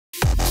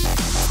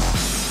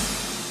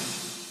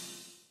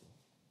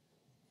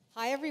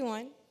Hi,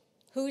 everyone.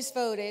 Who's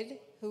voted?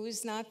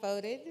 Who's not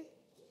voted?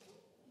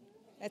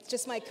 That's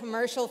just my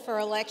commercial for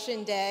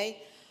Election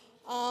Day.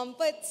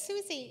 But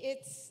Susie,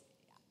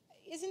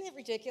 isn't it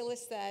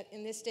ridiculous that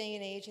in this day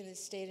and age in the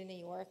state of New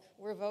York,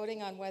 we're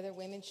voting on whether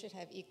women should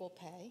have equal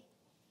pay?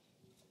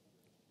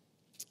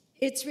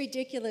 It's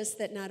ridiculous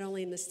that not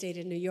only in the state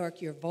of New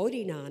York you're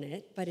voting on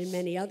it, but in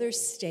many other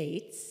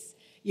states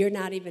you're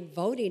not even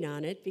voting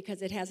on it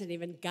because it hasn't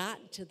even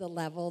gotten to the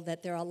level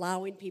that they're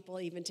allowing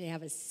people even to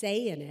have a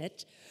say in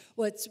it.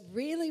 What's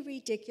really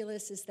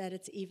ridiculous is that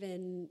it's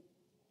even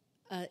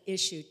an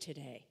issue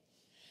today.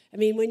 I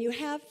mean, when you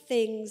have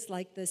things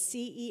like the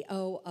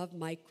CEO of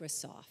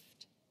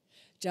Microsoft,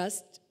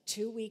 just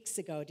 2 weeks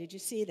ago, did you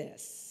see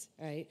this,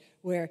 right?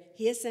 Where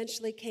he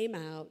essentially came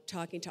out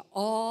talking to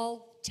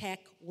all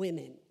tech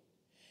women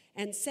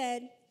and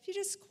said, if you're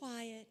just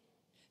quiet,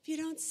 if you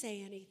don't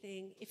say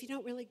anything, if you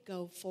don't really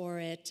go for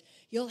it,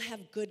 you'll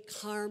have good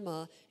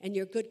karma, and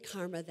your good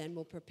karma then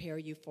will prepare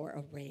you for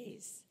a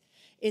raise.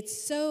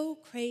 It's so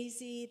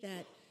crazy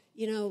that,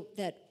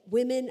 that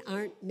women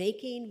aren't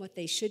making what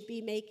they should be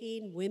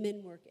making.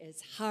 Women work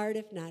as hard,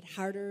 if not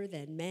harder,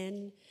 than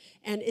men.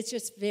 And it's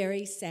just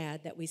very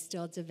sad that we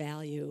still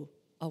devalue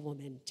a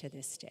woman to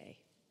this day.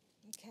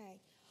 Okay.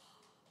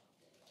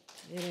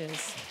 It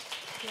is.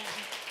 Yeah.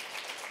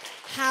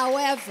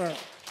 However,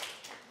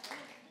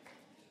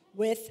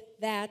 with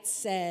that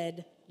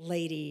said,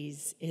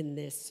 ladies in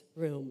this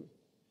room,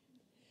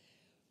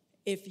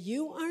 if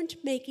you aren't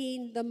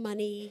making the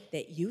money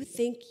that you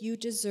think you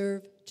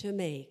deserve to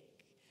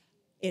make,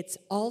 it's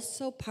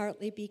also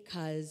partly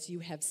because you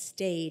have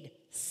stayed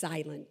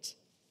silent.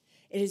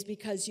 It is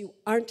because you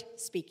aren't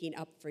speaking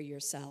up for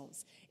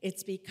yourselves.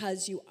 It's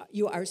because you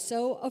are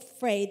so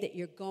afraid that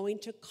you're going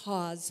to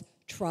cause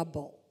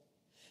trouble.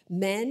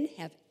 Men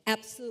have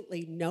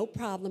absolutely no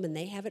problem, and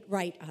they have it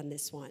right on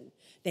this one.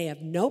 They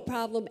have no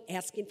problem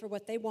asking for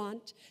what they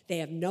want. They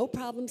have no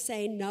problem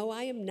saying, no,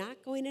 I am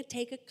not going to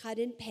take a cut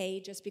in pay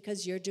just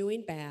because you're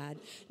doing bad.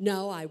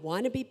 No, I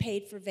want to be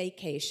paid for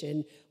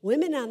vacation.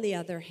 Women, on the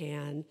other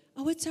hand,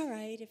 oh, it's all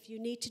right if you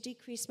need to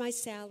decrease my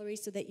salary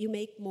so that you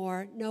make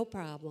more, no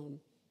problem.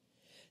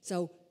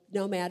 So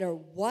no matter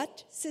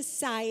what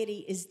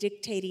society is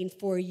dictating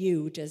for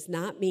you does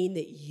not mean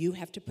that you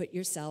have to put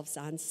yourselves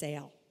on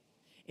sale.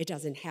 It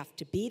doesn't have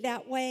to be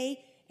that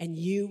way, and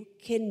you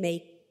can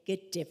make a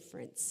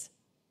difference.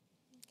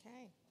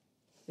 Okay.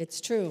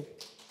 It's true.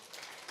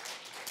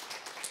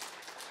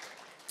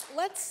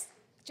 Let's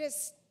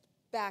just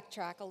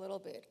backtrack a little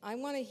bit. I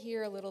want to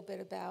hear a little bit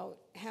about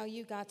how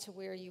you got to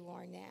where you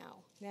are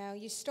now. Now,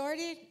 you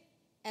started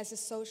as a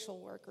social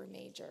worker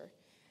major,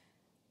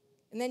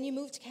 and then you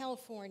moved to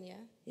California.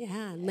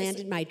 Yeah, and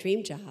landed my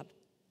dream job.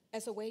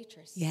 As a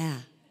waitress. Yeah.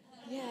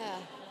 Yeah.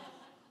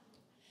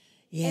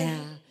 Yeah.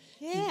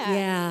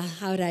 Yeah,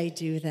 how'd I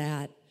do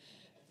that?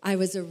 I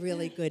was a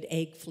really good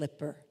egg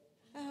flipper.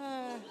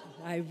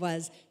 I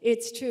was.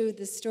 It's true.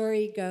 The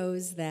story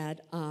goes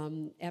that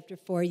after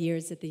 4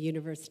 years at the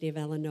University of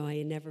Illinois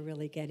and never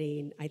really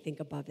getting, I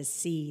think, above a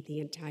C the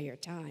entire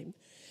time,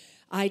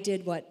 I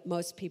did what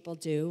most people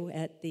do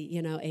at the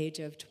age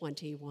of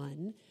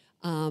 21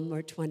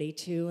 or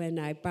 22, and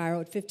I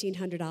borrowed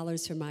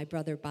 $1,500 from my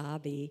brother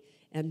Bobby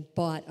and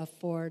bought a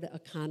Ford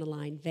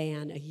Econoline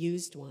van, a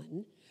used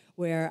one,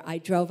 where I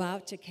drove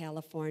out to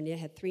California,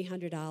 had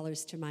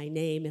 $300 to my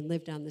name, and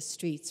lived on the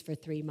streets for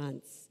 3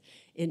 months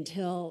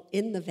until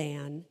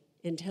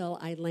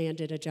I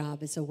landed a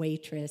job as a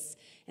waitress.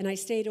 And I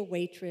stayed a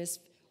waitress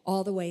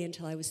all the way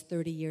until I was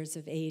 30 years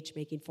of age,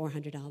 making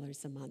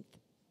 $400 a month.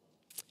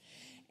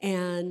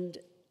 And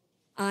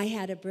I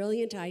had a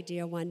brilliant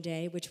idea one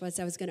day, which was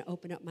I was going to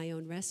open up my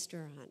own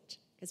restaurant.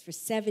 Because for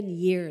 7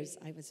 years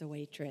I was a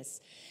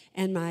waitress.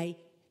 And my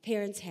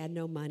parents had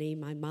no money.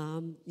 My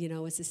mom,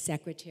 was a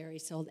secretary,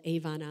 sold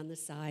Avon on the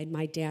side.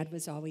 My dad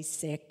was always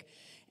sick.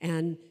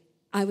 And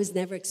I was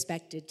never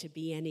expected to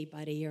be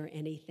anybody or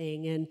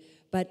anything.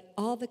 But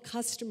all the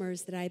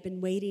customers that I'd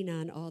been waiting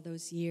on all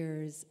those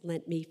years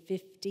lent me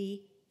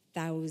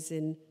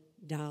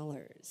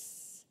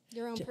 $50,000.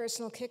 Your own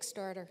personal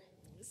Kickstarter.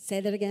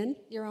 Say that again?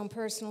 Your own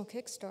personal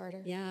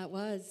Kickstarter. Yeah, it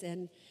was.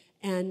 And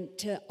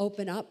to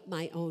open up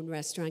my own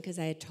restaurant, because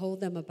I had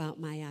told them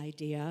about my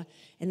idea,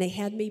 and they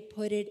had me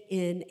put it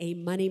in a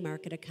money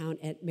market account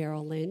at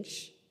Merrill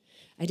Lynch.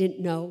 I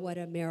didn't know what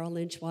a Merrill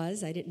Lynch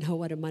was. I didn't know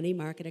what a money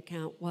market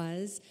account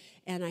was.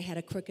 And I had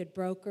a crooked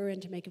broker,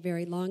 and to make a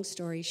very long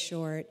story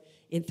short,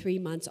 in 3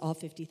 months, all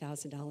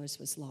 $50,000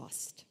 was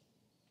lost.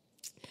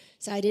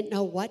 So I didn't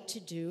know what to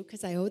do,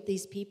 because I owed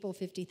these people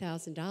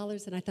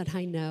 $50,000, and I thought,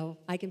 I know,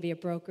 I can be a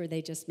broker,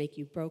 they just make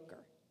you broker.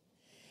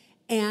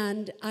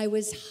 And I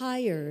was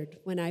hired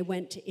when I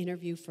went to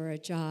interview for a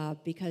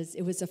job because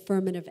it was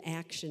affirmative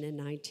action in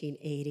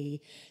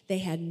 1980. They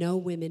had no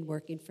women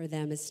working for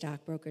them as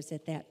stockbrokers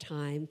at that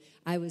time.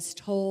 I was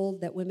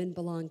told that women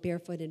belong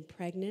barefoot and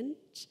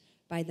pregnant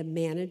by the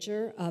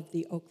manager of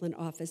the Oakland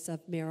office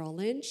of Merrill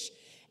Lynch,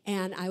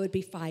 and I would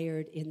be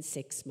fired in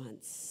 6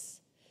 months.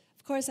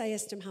 Of course, I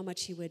asked him how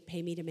much he would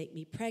pay me to make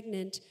me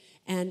pregnant,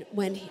 and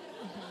when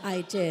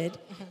I did,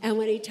 and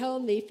when he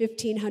told me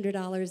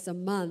 $1,500 a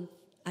month,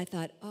 I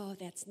thought, oh,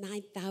 that's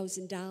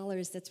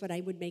 $9,000. That's what I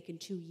would make in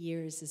 2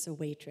 years as a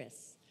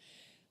waitress.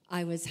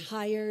 I was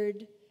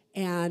hired,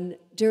 and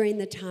during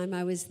the time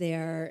I was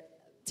there,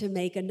 to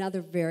make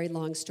another very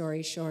long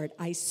story short,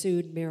 I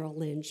sued Merrill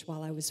Lynch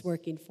while I was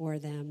working for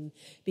them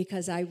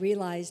because I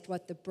realized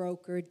what the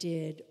broker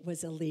did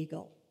was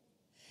illegal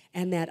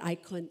and that I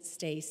couldn't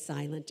stay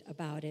silent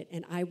about it,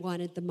 and I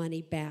wanted the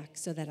money back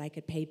so that I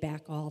could pay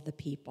back all the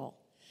people.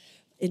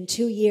 In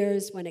 2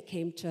 years, when it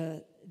came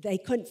to, they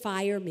couldn't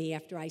fire me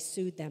after I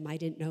sued them. I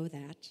didn't know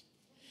that.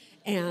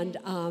 And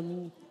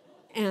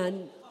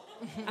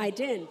I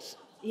didn't,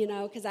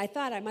 because I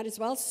thought I might as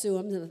well sue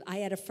him. I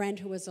had a friend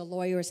who was a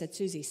lawyer who said,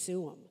 Susie,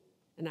 sue him.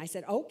 And I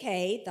said,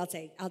 okay. They'll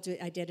say, I'll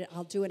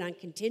do it on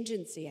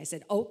contingency. I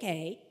said,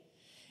 okay.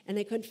 And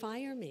they couldn't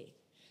fire me.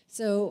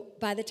 So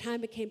by the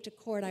time it came to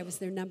court, I was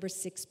their number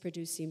 6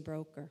 producing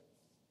broker.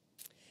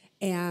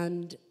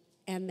 And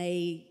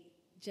they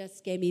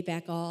just gave me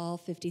back all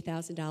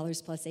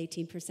 $50,000 plus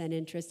 18%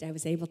 interest. I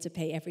was able to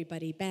pay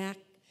everybody back.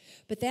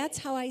 But that's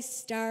how I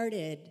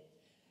started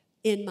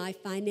in my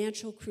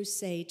financial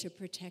crusade to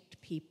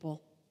protect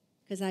people,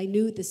 because I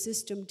knew the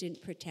system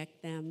didn't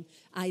protect them.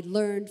 I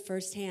learned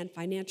firsthand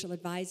financial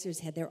advisors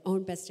had their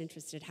own best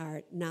interest at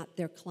heart, not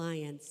their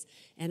clients.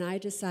 And I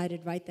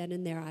decided right then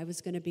and there I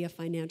was going to be a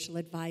financial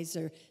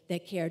advisor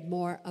that cared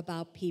more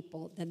about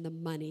people than the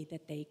money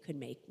that they could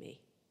make me.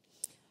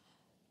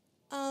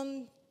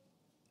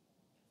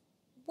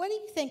 What do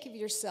you think of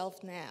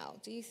yourself now?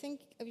 Do you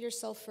think of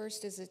yourself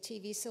first as a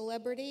TV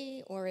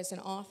celebrity or as an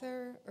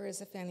author or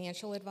as a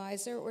financial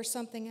advisor or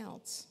something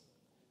else?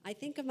 I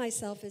think of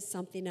myself as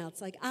something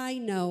else. Like, I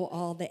know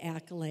all the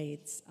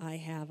accolades I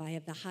have. I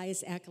have the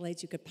highest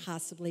accolades you could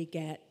possibly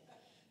get,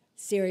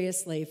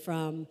 seriously,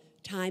 from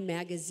Time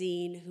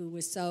magazine, who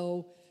was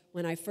so,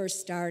 when I first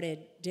started,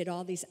 did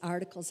all these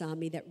articles on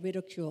me that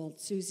ridiculed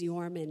Suze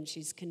Orman.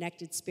 She's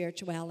connected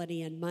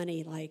spirituality and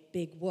money like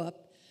big whoop,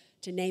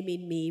 to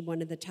naming me one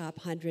of the top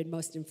 100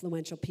 most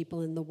influential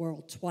people in the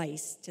world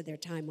twice to their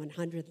Time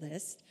 100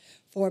 list.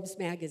 Forbes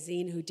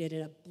magazine, who did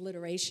an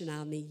obliteration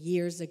on me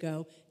years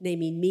ago,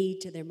 naming me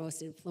to their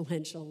most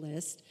influential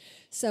list.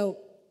 So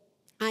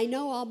I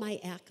know all my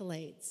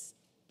accolades,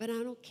 but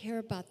I don't care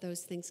about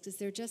those things because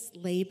they're just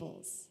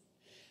labels.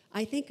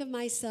 I think of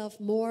myself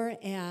more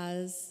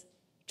as,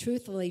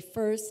 truthfully,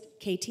 first,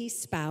 KT's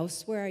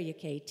spouse. Where are you,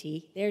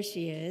 KT? There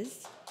she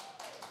is,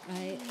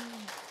 right?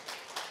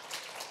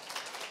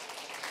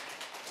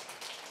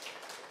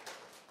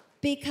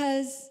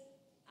 Because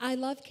I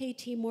love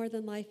KT more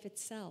than life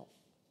itself.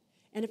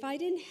 And if I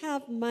didn't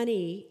have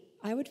money,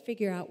 I would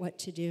figure out what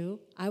to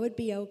do. I would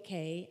be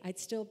okay. I'd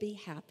still be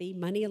happy.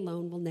 Money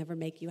alone will never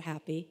make you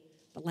happy,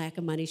 but lack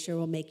of money sure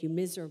will make you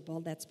miserable.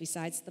 That's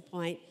besides the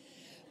point.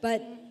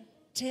 But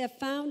to have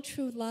found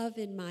true love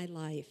in my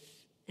life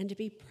and to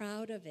be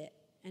proud of it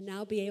and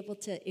now be able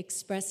to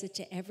express it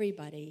to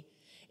everybody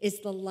is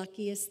the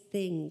luckiest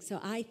thing.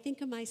 So I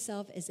think of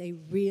myself as a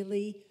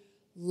really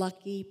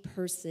lucky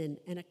person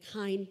and a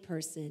kind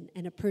person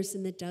and a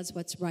person that does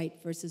what's right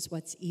versus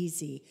what's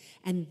easy.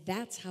 And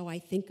that's how I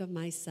think of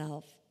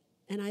myself.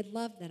 And I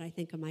love that I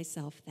think of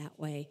myself that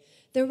way.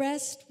 The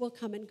rest will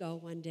come and go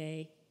one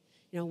day.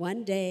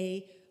 One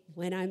day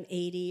when I'm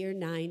 80 or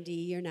 90,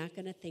 you're not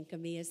going to think of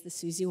me as the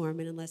Suze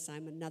Orman unless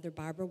I'm another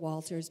Barbara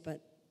Walters,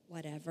 but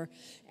whatever.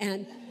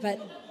 And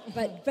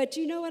but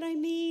you know what I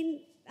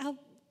mean? I'll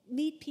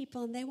meet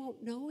people and they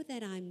won't know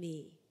that I'm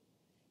me.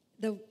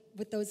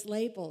 With those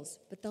labels,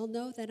 but they'll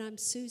know that I'm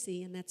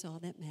Susie, and that's all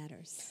that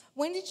matters.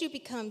 When did you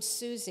become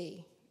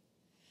Susie?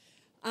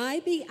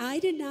 I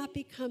did not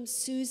become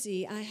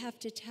Susie, I have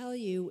to tell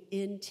you,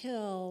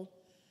 until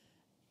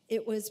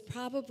it was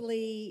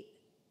probably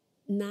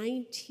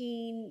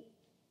 98,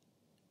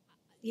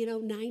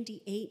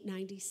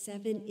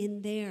 97,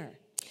 in there.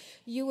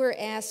 You were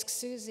Ask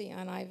Susie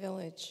on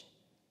iVillage.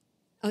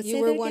 Oh,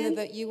 you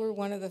were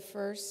one of the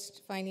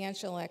first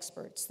financial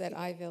experts that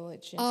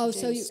iVillage introduced. Oh,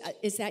 so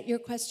is that your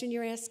question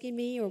you're asking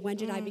me, or when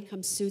did I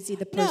become Susie,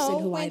 the person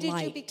who I liked? No, when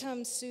did you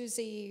become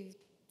Susie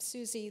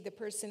the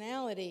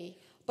personality?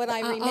 But I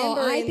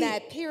remember in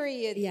that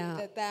period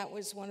that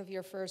was one of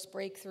your first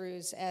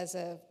breakthroughs as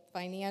a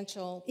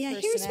financial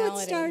personality. Here's what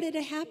started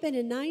to happen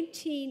in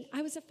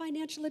I was a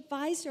financial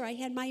advisor. I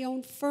had my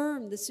own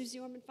firm, the Suze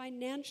Orman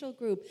Financial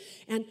Group,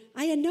 and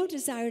I had no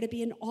desire to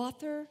be an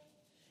author.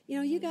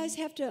 You guys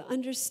have to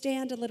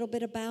understand a little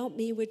bit about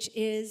me, which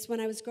is, when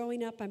I was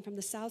growing up, I'm from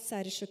the south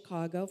side of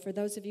Chicago. For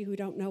those of you who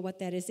don't know what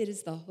that is, it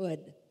is the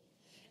hood.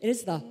 It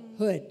is the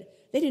hood.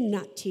 They did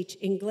not teach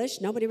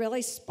English. Nobody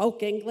really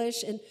spoke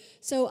English. And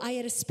so I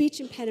had a speech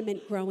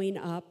impediment growing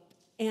up,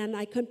 and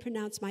I couldn't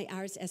pronounce my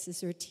R's,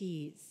 S's, or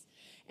T's.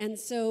 And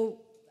so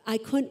I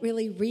couldn't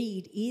really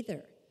read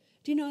either.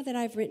 Do you know that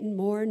I've written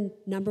more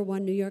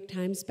 #1 New York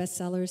Times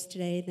bestsellers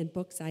today than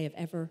books I have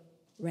ever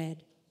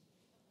read?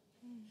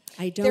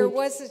 I don't. There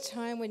was a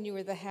time when you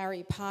were the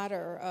Harry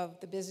Potter of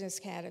the business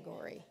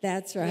category.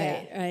 That's right,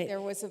 Yeah, right.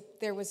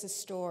 There was a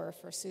store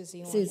for Suze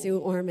Orman. Suze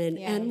Orman.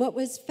 Yeah. And what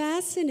was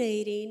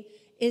fascinating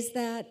is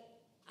that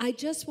I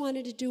just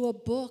wanted to do a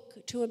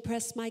book to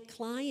impress my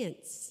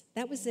clients.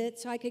 That was it,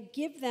 so I could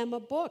give them a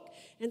book.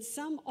 And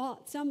some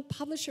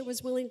publisher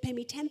was willing to pay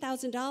me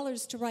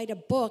 $10,000 to write a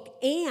book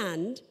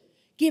and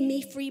give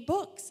me free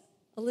books.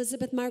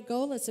 Elizabeth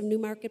Margolis of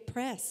Newmarket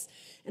Press.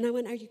 And I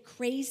went, are you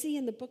crazy?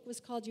 And the book was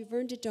called You've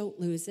Earned It, Don't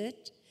Lose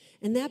It.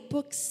 And that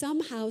book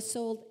somehow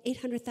sold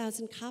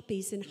 800,000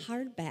 copies in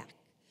hardback.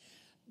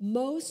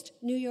 Most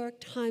New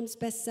York Times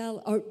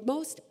bestseller, or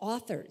most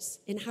authors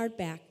in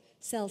hardback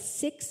sell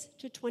 6,000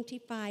 to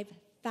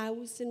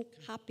 25,000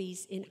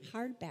 copies in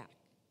hardback.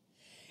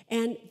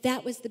 And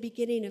that was the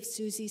beginning of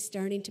Susie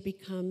starting to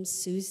become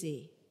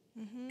Susie.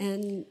 Mm-hmm.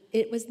 And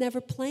it was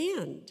never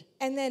planned.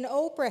 And then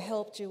Oprah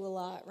helped you a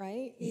lot,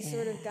 right? You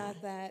sort of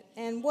got that.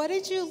 And what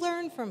did you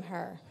learn from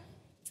her?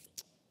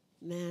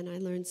 Man, I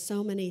learned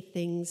so many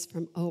things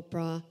from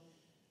Oprah.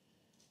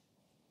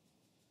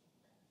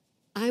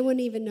 I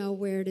wouldn't even know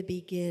where to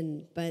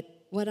begin, but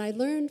what I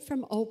learned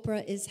from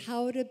Oprah is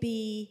how to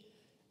be,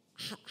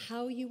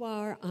 how you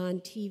are on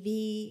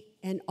TV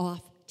and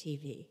off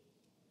TV.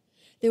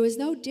 There was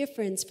no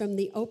difference from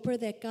the Oprah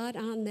that got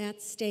on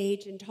that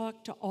stage and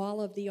talked to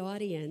all of the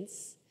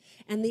audience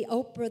and the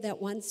Oprah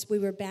that once we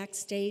were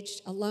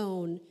backstage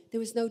alone. There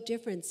was no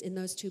difference in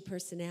those two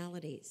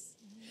personalities.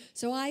 Mm-hmm.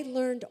 So I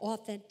learned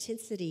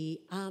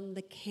authenticity on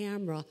the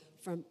camera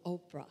from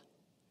Oprah.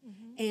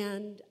 Mm-hmm.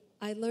 And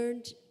I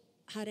learned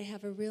how to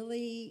have a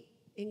really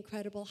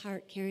incredible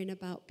heart caring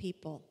about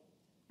people.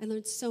 I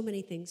learned so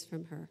many things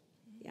from her.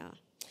 Yeah.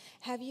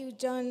 Have you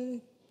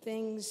done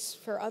things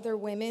for other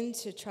women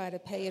to try to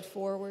pay it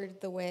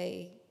forward the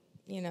way,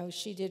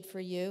 she did for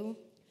you?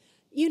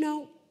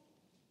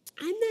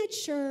 I'm not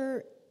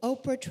sure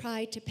Oprah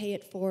tried to pay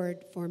it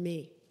forward for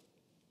me.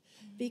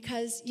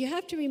 Because you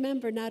have to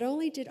remember, not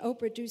only did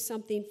Oprah do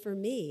something for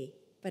me,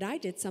 but I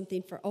did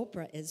something for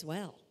Oprah as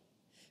well.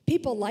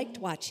 People liked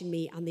watching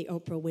me on the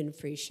Oprah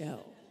Winfrey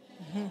Show.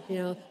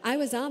 I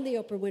was on the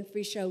Oprah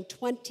Winfrey Show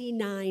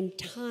 29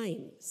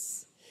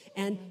 times.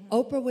 And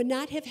Oprah would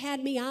not have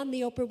had me on the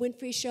Oprah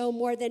Winfrey Show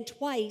more than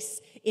twice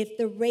if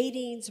the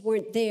ratings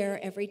weren't there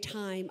every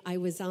time I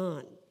was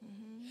on.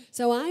 Mm-hmm.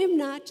 So I am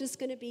not just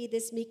going to be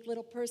this meek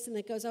little person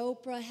that goes,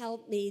 Oprah,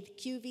 help me,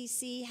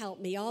 QVC, help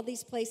me, all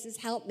these places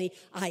help me.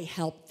 I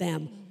help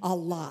them a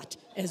lot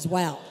as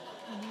well.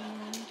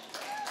 Mm-hmm.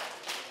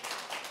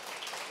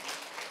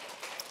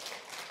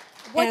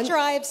 What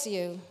drives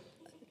you?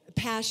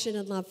 Passion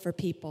and love for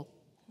people.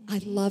 I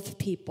love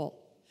people.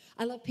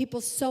 I love people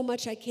so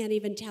much I can't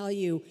even tell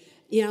you.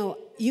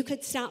 You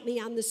could stop me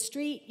on the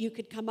street. You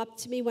could come up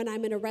to me when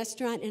I'm in a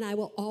restaurant, and I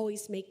will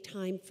always make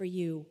time for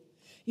you.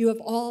 You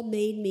have all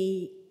made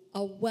me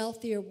a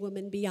wealthier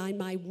woman beyond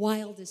my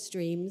wildest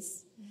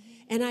dreams,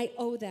 and I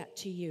owe that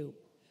to you.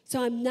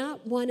 So I'm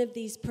not one of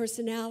these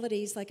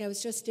personalities. Like I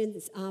was just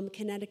in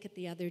Connecticut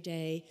the other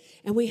day,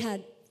 and we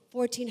had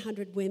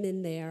 1,400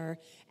 women there,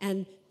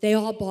 and they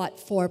all bought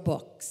 4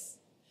 books.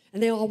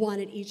 And they all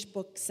wanted each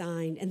book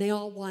signed, and they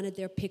all wanted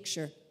their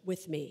picture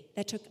with me.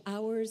 That took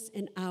hours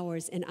and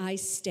hours, and I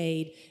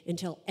stayed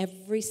until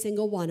every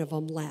single one of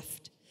them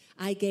left.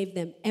 I gave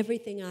them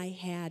everything I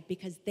had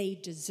because they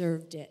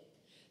deserved it.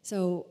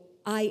 So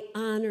I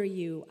honor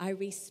you, I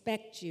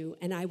respect you,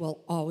 and I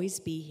will always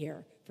be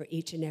here for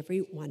each and every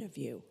one of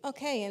you.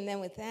 Okay, and then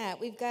with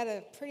that, we've got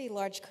a pretty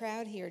large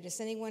crowd here.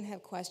 Does anyone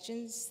have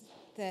questions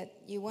that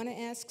you want to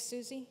ask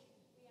Susie?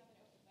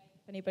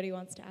 If anybody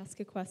wants to ask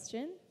a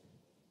question.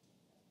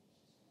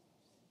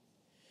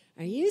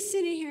 Are you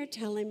sitting here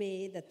telling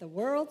me that the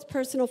world's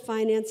personal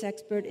finance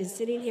expert is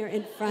sitting here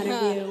in front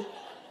of you,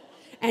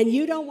 and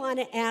you don't want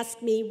to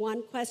ask me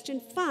one question?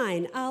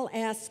 Fine, I'll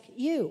ask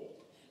you.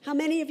 How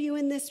many of you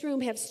in this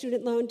room have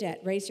student loan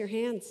debt? Raise your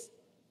hands.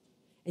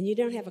 And you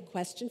don't have a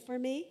question for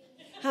me?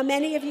 How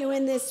many of you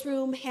in this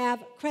room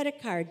have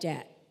credit card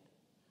debt?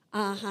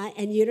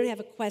 And you don't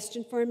have a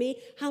question for me?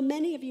 How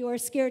many of you are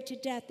scared to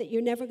death that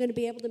you're never going to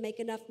be able to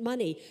make enough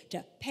money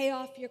to pay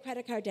off your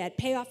credit card debt,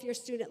 pay off your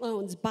student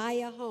loans, buy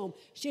a home?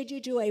 Should you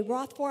do a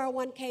Roth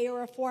 401k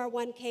or a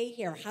 401k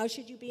here? How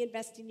should you be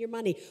investing your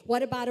money?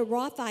 What about a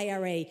Roth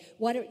IRA?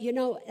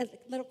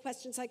 Little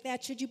questions like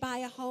that. Should you buy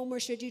a home or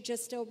should you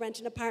just still rent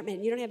an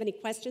apartment? You don't have any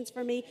questions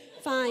for me?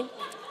 Fine.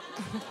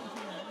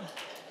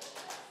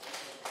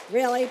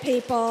 Really,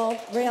 people?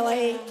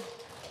 Really?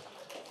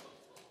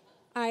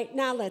 All right,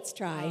 now let's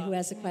try. Who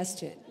has a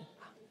question?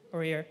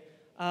 Over here.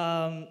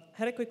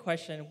 Had a quick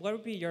question. What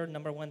would be your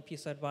number one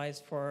piece of advice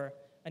for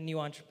a new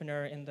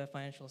entrepreneur in the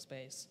financial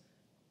space?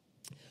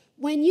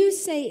 When you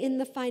say in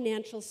the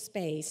financial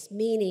space,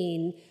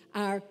 meaning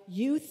are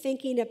you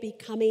thinking of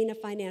becoming a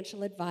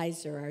financial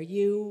advisor? Are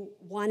you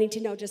wanting to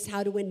know just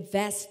how to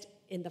invest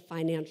in the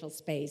financial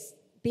space?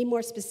 Be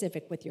more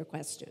specific with your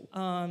question.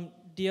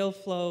 Deal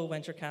flow,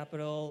 venture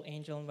capital,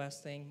 angel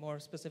investing, more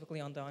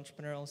specifically on the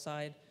entrepreneurial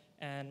side.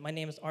 And my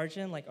name is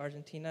Arjun, like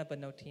Argentina, but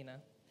no Tina.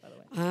 by the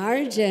way.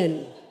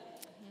 Arjun.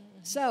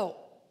 So,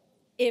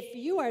 if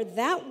you are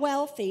that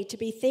wealthy to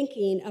be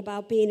thinking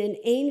about being an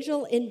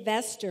angel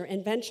investor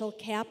in venture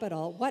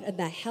capital, what in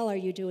the hell are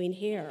you doing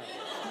here?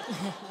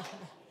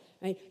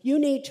 Right? You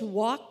need to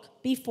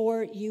walk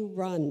before you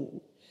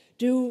run.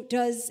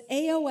 Does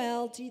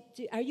AOL,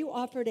 are you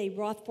offered a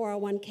Roth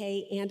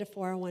 401k and a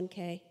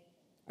 401k?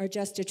 Or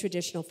just a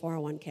traditional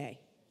 401k?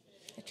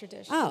 A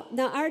traditional. Oh,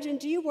 now Arjun,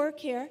 do you work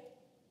here?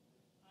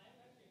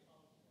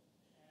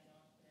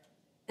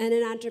 And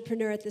an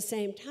entrepreneur at the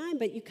same time,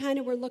 but you kind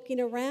of were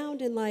looking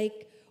around and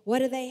like, what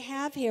do they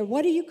have here?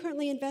 What are you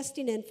currently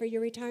investing in for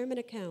your retirement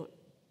account?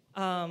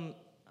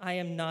 I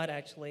am not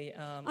actually.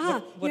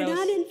 You're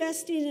not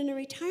investing in a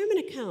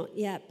retirement account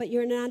yet, but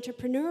you're an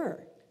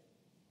entrepreneur.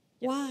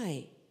 Yep.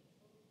 Why?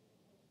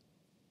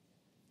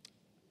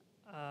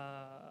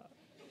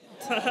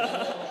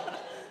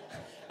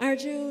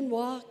 Arjun,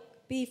 walk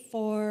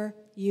before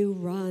you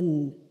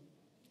run.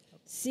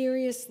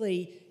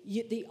 Seriously,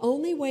 the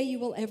only way you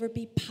will ever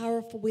be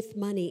powerful with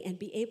money and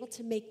be able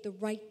to make the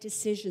right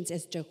decisions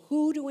as to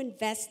who to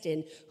invest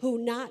in, who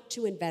not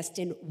to invest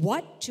in,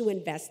 what not to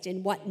invest in,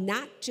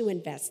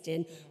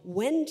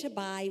 when to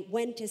buy,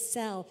 when to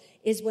sell,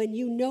 is when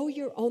you know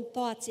your own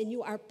thoughts and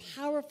you are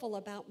powerful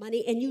about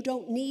money and you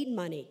don't need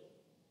money.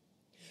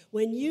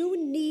 When you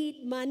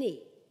need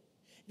money,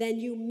 then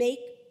you make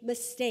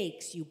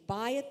mistakes. You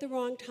buy at the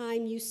wrong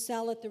time, you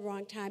sell at the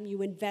wrong time,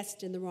 you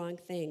invest in the wrong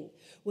thing.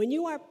 When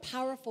you are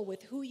powerful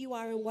with who you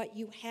are and what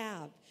you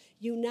have,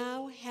 you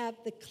now have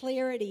the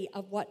clarity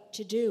of what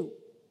to do.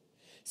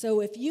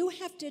 So if you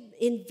have to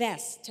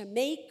invest to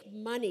make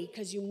money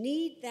because you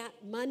need that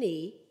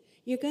money,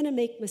 you're going to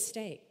make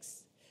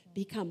mistakes.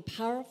 Become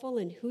powerful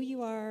in who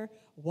you are,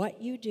 what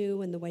you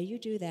do, and the way you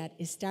do that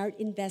is start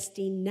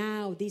investing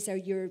now. These are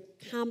your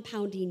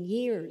compounding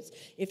years.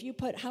 If you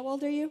put, how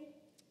old are you?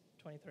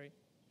 23.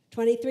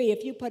 23.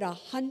 If you put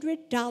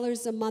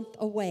 $100 a month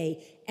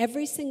away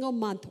every single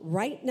month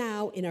right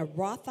now in a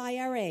Roth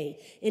IRA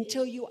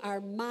until you are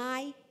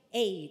my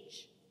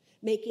age,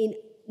 making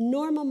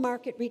normal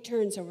market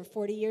returns over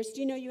 40 years,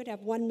 do you know you would have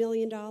 $1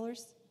 million?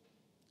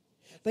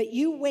 But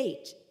you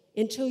wait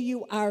until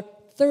you are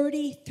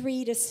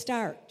 33 to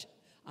start.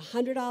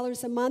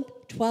 $100 a month,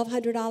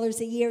 $1,200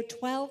 a year,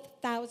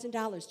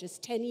 $12,000,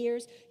 just 10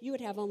 years, you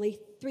would have only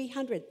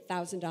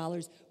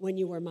 $300,000 when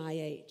you were my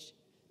age.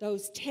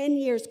 Those 10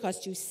 years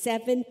cost you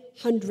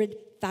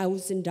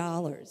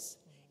 $700,000.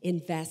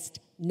 Invest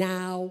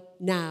now.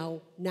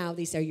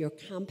 These are your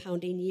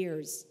compounding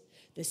years.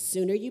 The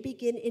sooner you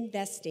begin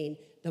investing,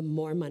 the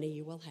more money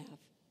you will have.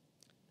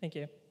 Thank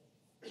you.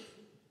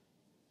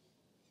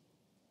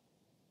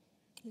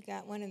 You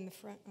got one in the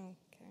front. Oh,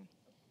 okay.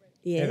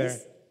 Yes. Hey there.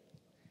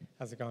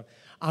 How's it going?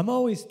 I'm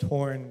always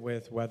torn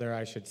with whether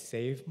I should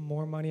save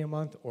more money a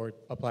month or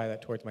apply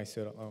that towards my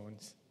student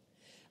loans.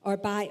 Or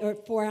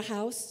for a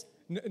house?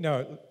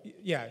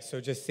 So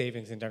just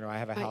savings in general. I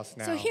have a house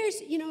now. So here's,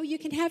 you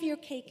can have your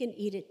cake and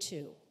eat it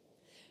too.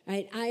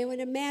 Right? I would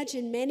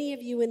imagine many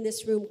of you in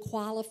this room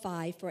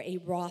qualify for a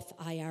Roth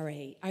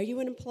IRA. Are you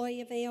an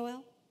employee of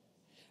AOL?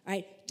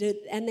 Right?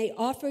 And they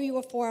offer you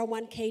a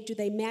 401k. Do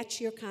they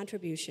match your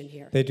contribution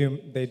here? They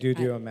do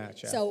a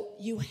match, yeah. So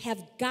you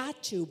have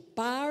got to,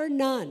 bar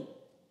none,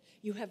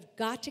 you have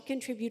got to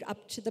contribute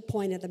up to the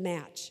point of the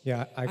match.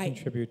 Yeah, I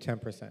contribute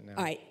 10% now.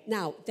 All right.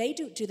 Now,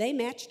 do they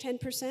match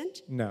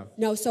 10%? No.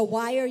 No, so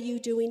why are you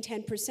doing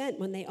 10%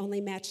 when they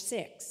only match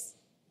 6?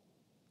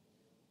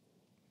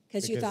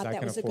 Because you thought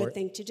that was a good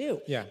thing to do.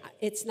 Yeah.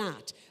 It's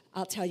not.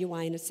 I'll tell you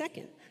why in a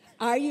second.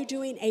 Are you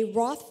doing a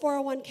Roth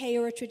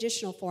 401k or a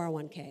traditional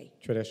 401k?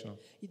 Traditional.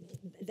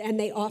 And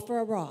they offer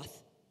a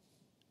Roth.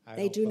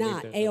 They do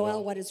not.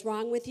 AOL, what is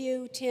wrong with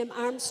you? Tim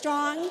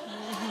Armstrong?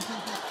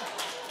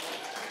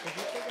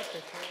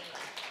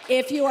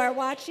 If you are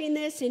watching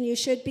this, and you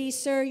should be,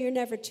 sir, you're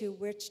never too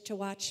rich to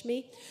watch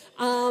me.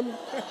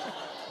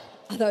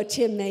 Although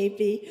Tim may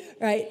be,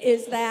 right,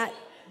 is that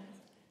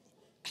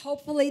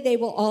hopefully they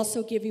will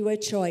also give you a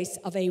choice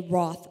of a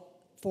Roth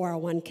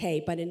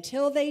 401k. But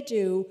until they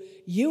do,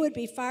 you would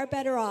be far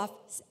better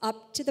off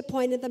up to the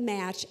point of the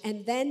match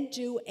and then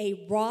do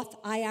a Roth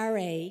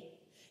IRA.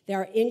 There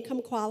are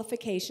income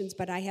qualifications,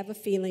 but I have a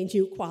feeling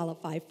you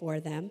qualify for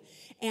them.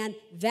 And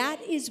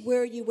that is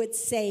where you would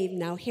save.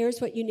 Now,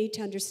 here's what you need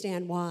to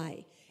understand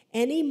why.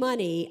 Any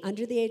money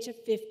under the age of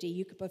 50,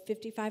 you could put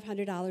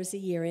 $5,500 a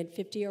year in,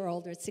 50 or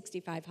older, it's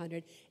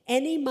 $6,500.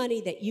 Any money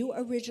that you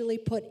originally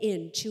put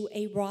into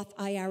a Roth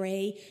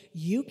IRA,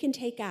 you can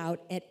take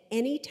out at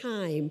any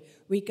time,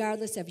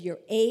 regardless of your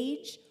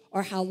age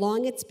or how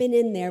long it's been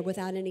in there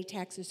without any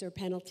taxes or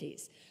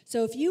penalties.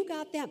 So if you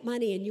got that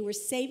money and you were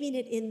saving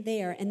it in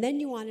there and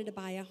then you wanted to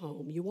buy a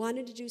home, you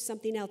wanted to do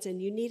something else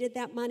and you needed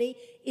that money,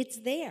 it's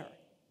there.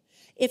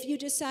 If you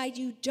decide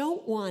you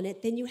don't want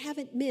it, then you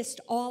haven't missed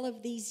all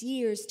of these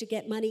years to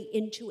get money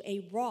into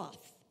a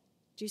Roth.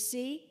 Do you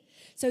see?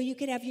 So you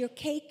could have your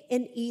cake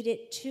and eat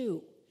it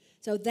too.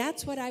 So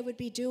that's what I would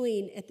be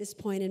doing at this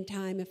point in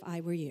time if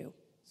I were you.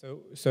 So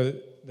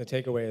the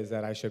takeaway is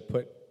that I should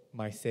put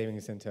my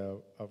savings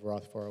into a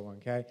Roth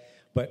 401k.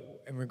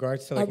 But in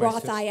regards to A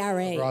Roth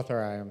IRA. A Roth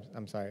IRA,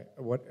 I'm sorry.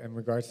 What in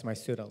regards to my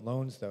student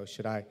loans, though,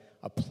 should I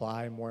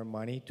apply more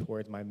money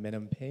towards my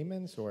minimum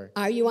payments, or?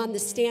 Are you on the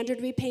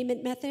standard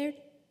repayment method?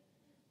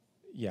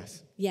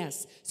 Yes.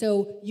 Yes.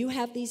 So you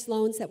have these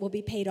loans that will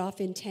be paid off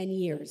in 10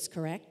 years,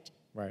 correct?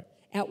 Right.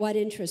 At what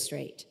interest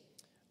rate?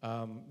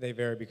 They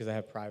vary because I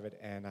have private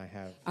and I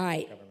have All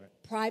right. government.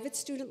 Private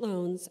student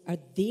loans are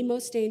the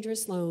most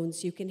dangerous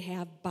loans you can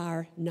have,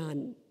 bar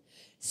none.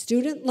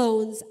 Student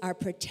loans are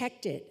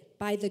protected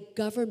by the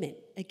government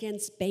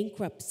against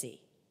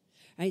bankruptcy.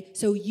 Right?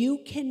 So you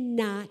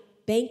cannot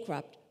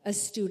bankrupt a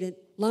student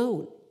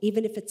loan,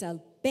 even if it's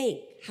a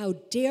bank. How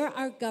dare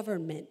our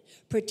government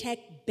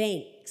protect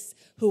banks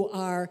who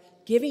are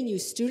giving you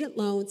student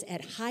loans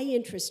at high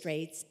interest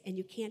rates, and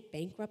you can't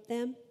bankrupt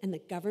them, and the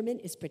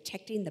government is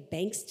protecting the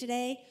banks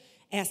today?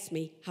 Ask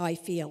me how I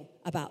feel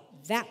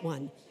about that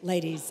one,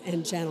 ladies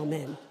and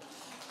gentlemen.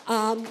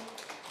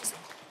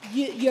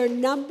 Your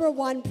number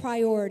one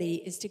priority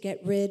is to get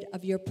rid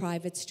of your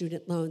private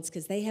student loans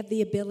because they have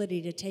the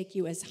ability to take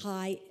you as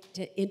high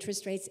to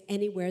interest rates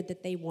anywhere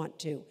that they want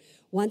to.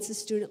 Once the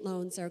student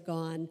loans are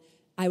gone,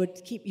 I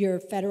would keep your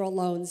federal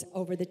loans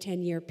over the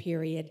 10-year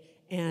period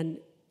and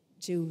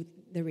do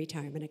the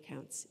retirement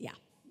accounts. Yeah,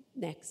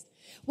 next.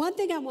 One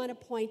thing I want to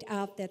point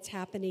out that's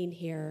happening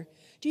here,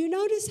 do you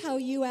notice how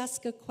you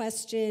ask a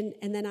question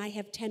and then I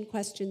have 10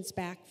 questions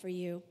back for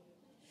you?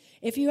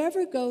 If you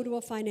ever go to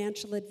a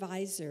financial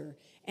advisor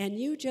and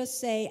you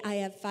just say, I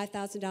have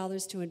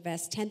 $5,000 to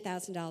invest,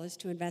 $10,000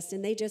 to invest,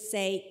 and they just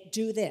say,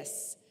 do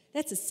this,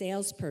 that's a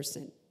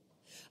salesperson.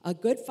 A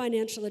good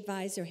financial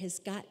advisor has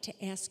got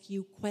to ask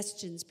you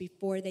questions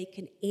before they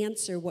can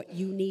answer what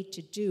you need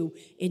to do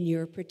in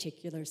your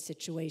particular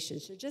situation.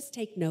 So just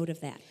take note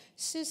of that.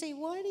 Susie,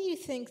 why do you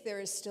think there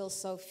is still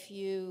so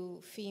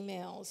few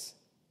females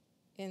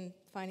in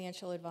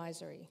financial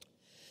advisory?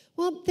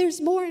 Well,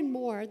 there's more and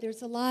more.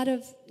 There's a lot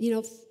of,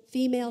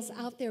 females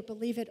out there,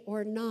 believe it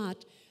or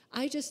not.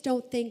 I just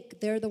don't think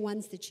they're the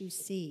ones that you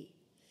see.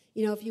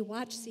 If you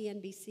watch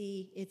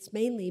CNBC, it's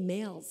mainly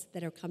males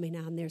that are coming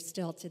on there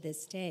still to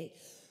this day.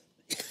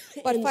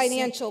 But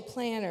financial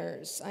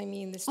planners,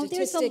 the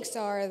statistics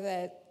are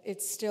that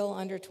it's still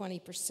under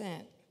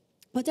 20%.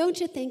 Well, don't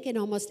you think in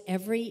almost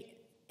every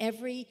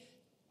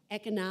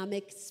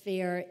economic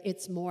sphere,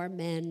 it's more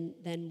men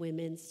than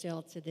women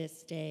still to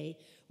this day?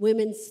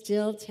 Women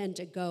still tend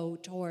to go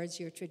towards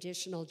your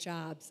traditional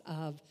jobs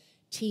of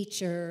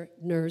teacher,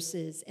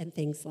 nurses, and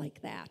things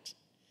like that.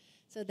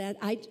 So that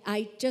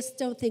I just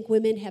don't think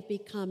women have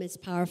become as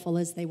powerful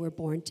as they were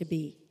born to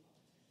be.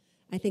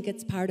 I think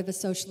it's part of a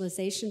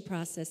socialization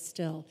process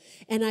still.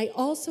 And I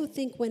also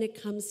think when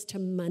it comes to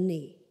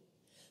money,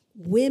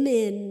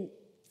 women,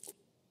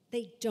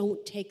 they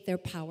don't take their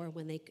power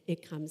when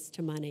it comes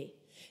to money.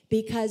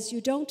 Because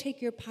you don't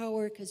take your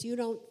power because you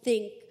don't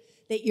think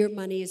that your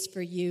money is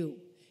for you.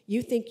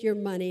 You think your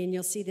money, and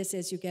you'll see this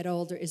as you get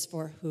older, is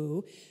for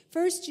who?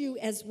 First, you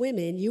as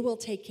women, you will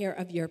take care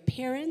of your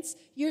parents,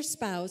 your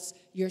spouse,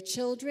 your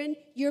children,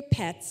 your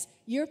pets,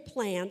 your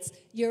plants,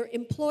 your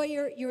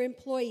employer, your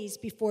employees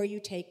before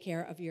you take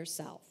care of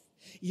yourself.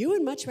 You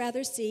would much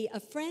rather see a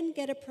friend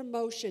get a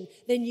promotion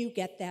than you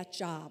get that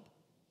job.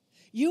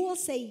 You will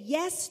say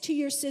yes to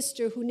your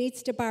sister who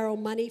needs to borrow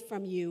money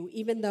from you,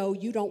 even though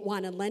you don't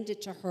want to lend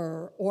it to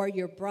her or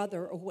your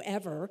brother or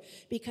whoever,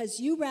 because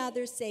you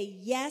rather say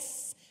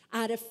yes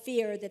out of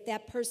fear that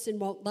that person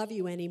won't love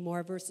you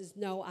anymore versus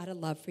no out of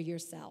love for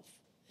yourself.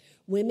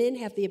 Women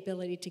have the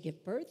ability to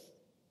give birth.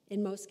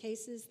 In most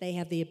cases, they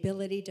have the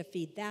ability to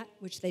feed that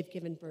which they've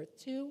given birth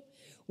to.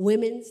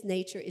 Women's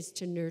nature is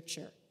to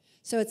nurture.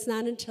 So it's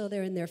not until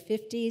they're in their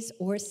 50s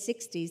or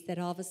 60s that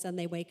all of a sudden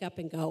they wake up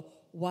and go,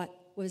 what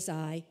was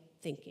I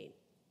thinking?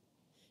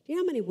 Do you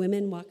know how many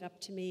women walk up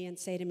to me and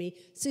say to me,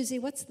 Susie,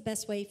 what's the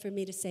best way for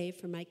me to save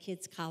for my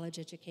kids' college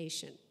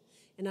education?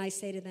 And I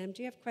say to them,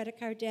 do you have credit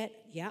card debt?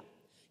 Yep.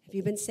 Have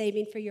you been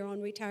saving for your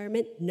own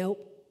retirement? Nope.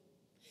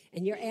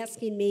 And you're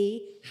asking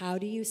me, how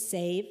do you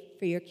save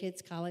for your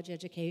kids' college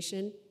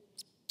education?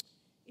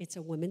 It's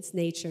a woman's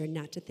nature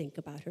not to think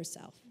about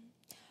herself.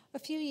 A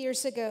few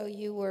years ago,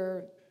 you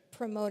were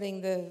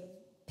promoting the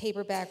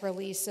paperback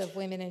release of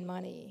Women and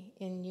Money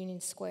in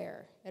Union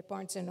Square at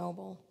Barnes &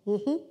 Noble.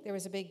 Mm-hmm. There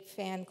was a big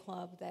fan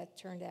club that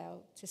turned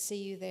out to see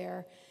you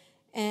there.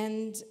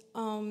 And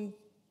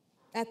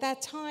at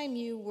that time,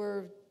 you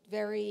were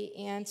very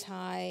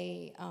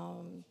anti-real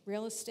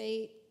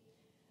estate.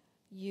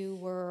 You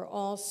were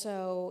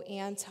also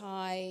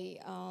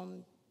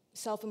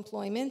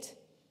anti-self-employment.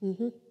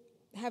 Mm-hmm.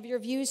 Have your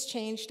views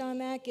changed on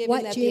that,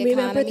 given that the economy is shifting? Do you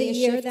remember the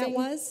year that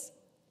was?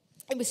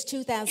 It was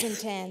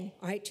 2010.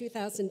 All right,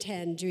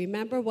 2010. Do you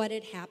remember what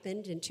had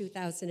happened in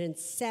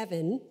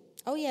 2007?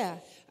 Oh, yeah.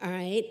 All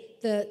right.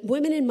 The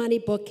Women and Money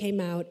book came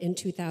out in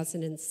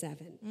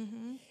 2007.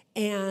 Mm-hmm.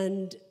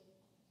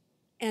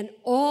 And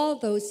all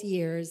those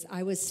years,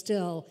 I was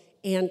still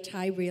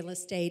anti-real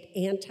estate,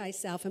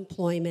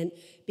 anti-self-employment,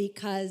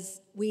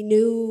 because we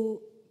knew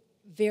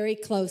very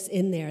close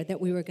in there that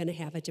we were going to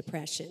have a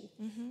depression.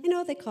 I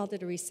know they called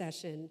it a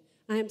recession.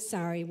 I'm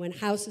sorry, when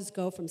houses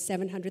go from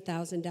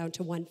 700,000 down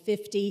to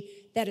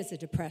 150, that is a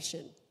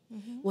depression.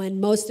 When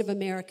most of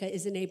America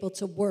isn't able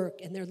to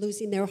work and they're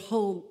losing their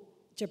home,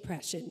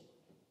 depression.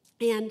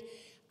 And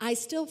I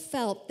still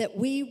felt that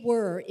we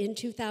were, in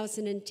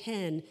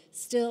 2010,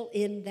 still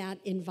in that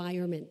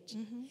environment.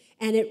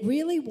 And it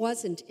really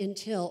wasn't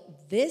until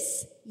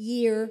this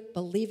year,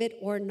 believe it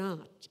or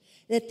not,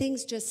 that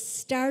things just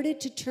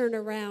started to turn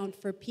around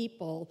for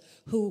people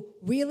who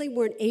really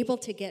weren't able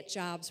to get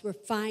jobs, were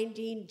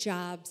finding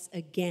jobs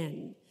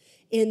again.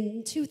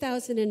 In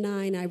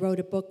 2009, I wrote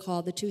a book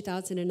called The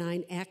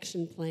 2009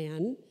 Action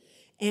Plan,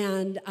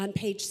 and on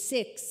page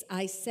 6,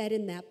 I said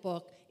in that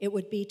book it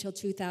would be till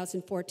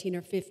 2014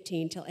 or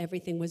 15 till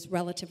everything was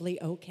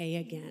relatively okay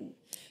again.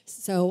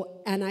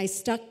 So, and I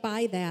stuck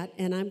by that,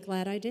 and I'm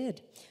glad I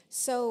did.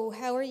 So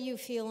how are you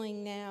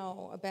feeling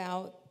now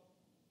about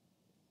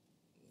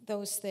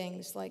those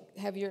things? Like,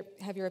 have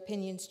your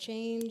opinions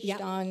changed?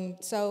 Yeah.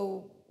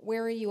 So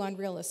where are you on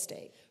real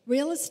estate?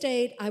 Real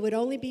estate, I would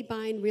only be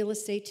buying real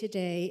estate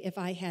today if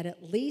I had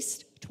at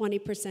least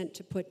 20%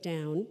 to put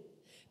down.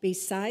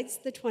 Besides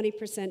the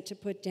 20% to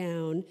put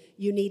down,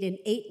 you need an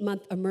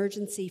 8-month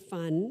emergency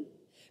fund.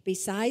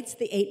 Besides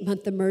the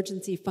 8-month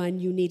emergency fund,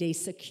 you need a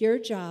secure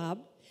job,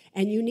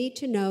 and you need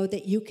to know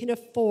that you can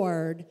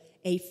afford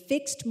a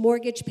fixed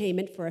mortgage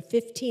payment for a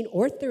 15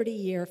 or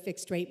 30-year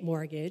fixed-rate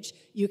mortgage.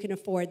 You can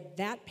afford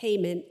that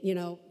payment,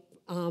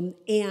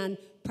 and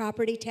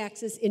property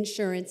taxes,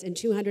 insurance, and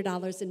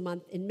 $200 a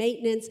month in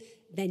maintenance.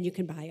 Then you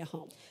can buy a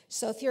home.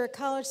 So if you're a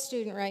college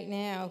student right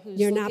now who's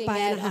You're looking not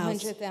buying at a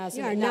house. $100,000,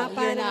 You are not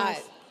buying a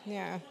house.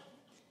 Yeah.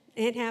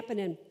 Ain't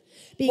happening.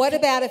 What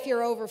about if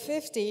you're over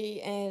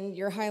 50 and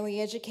you're highly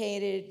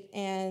educated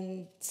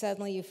and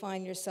suddenly you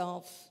find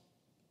yourself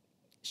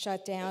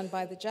shut down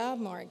by the job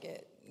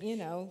market? You're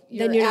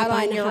then you're out not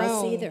buying on your a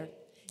house own. either.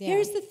 Yeah.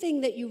 Here's the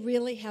thing that you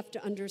really have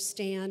to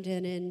understand,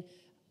 and in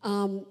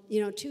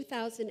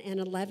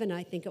 2011,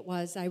 I think it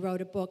was, I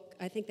wrote a book,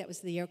 I think that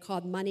was the year,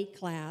 called Money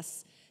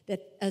Class,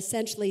 that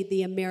essentially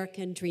the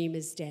American dream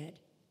is dead.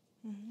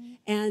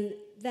 And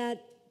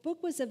that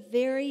book was a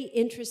very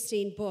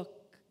interesting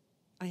book,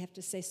 I have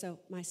to say so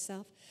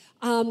myself,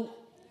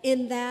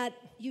 in that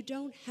you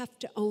don't have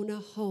to own a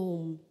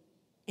home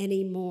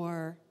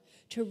anymore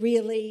to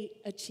really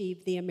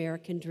achieve the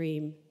American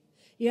dream.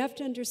 You have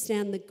to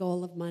understand the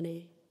goal of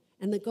money.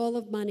 And the goal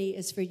of money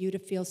is for you to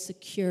feel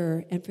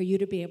secure and for you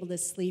to be able to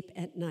sleep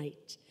at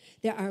night.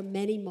 There are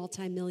many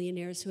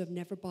multimillionaires who have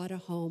never bought a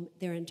home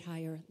their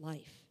entire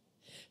life.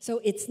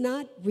 So it's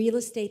not real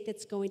estate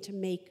that's going to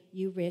make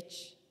you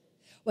rich.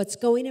 What's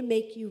going to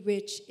make you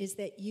rich is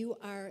that you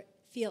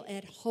feel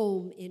at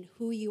home in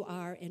who you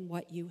are and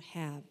what you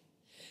have.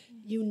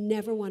 You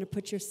never want to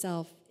put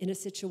yourself in a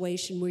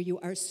situation where you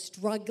are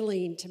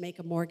struggling to make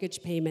a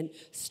mortgage payment,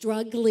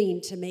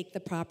 struggling to make the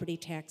property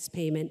tax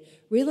payment.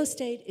 Real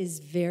estate is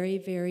very,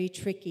 very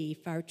tricky,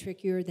 far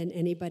trickier than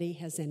anybody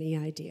has any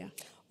idea.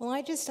 Well,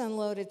 I just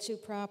unloaded 2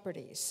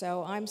 properties,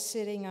 so I'm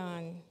sitting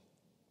on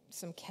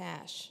some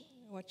cash.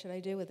 What should I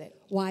do with it?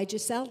 Why'd you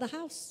sell the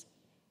house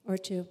or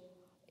 2?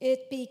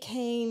 It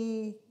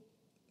became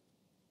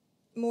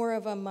more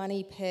of a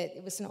money pit.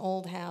 It was an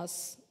old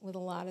house with a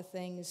lot of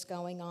things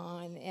going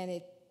on,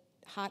 and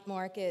hot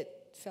market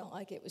felt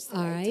like it was the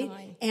right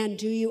time. And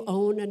do you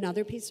own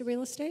another piece of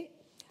real estate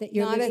that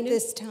you're Not living at in?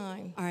 this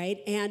time. All right,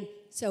 and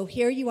so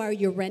here you are,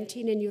 you're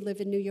renting and you live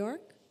in New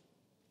York?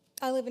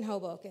 I live in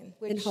Hoboken,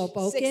 which In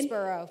Hoboken? 6th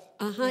borough.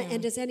 Uh-huh, Yeah.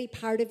 and does any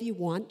part of you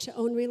want to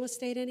own real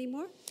estate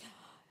anymore?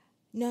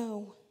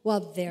 No.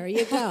 Well, there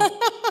you go.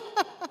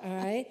 All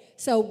right.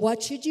 So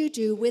what should you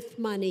do with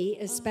money,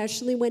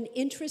 especially when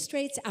interest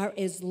rates are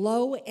as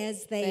low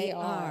as they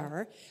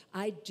are?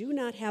 I do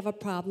not have a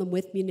problem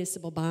with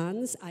municipal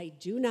bonds. I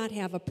do not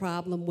have a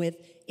problem with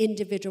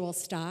individual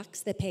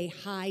stocks that pay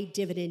high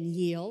dividend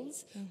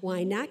yields.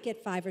 Why not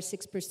get 5 or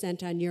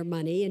 6% on your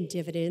money in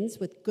dividends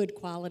with good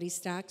quality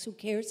stocks? Who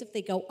cares if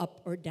they go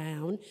up or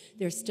down?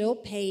 They're still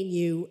paying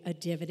you a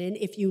dividend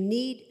if you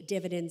need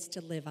dividends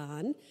to live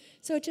on.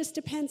 So it just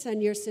depends on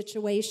your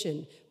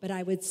situation. But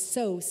I would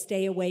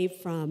stay away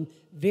from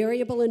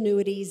variable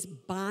annuities,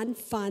 bond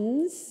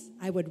funds.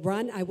 I would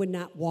run, I would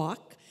not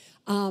walk.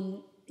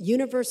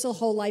 Universal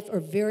whole life or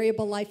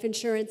variable life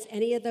insurance,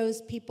 any of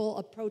those people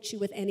approach you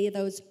with any of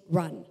those,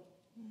 run.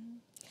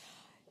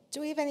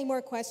 Do we have any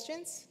more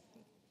questions?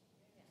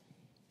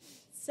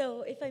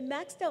 So if I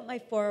maxed out my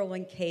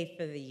 401k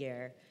for the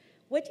year,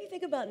 what do you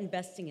think about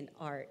investing in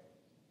art?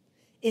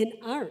 In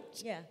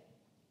art? Yeah.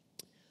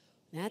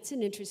 That's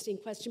an interesting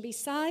question.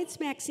 Besides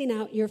maxing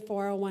out your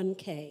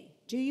 401k,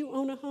 do you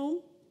own a home?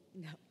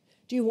 No.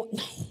 Do you want?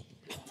 No,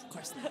 of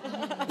course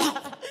not.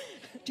 No.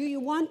 Do you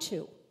want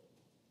to?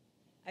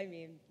 I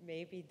mean,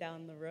 maybe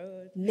down the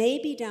road.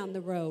 Maybe down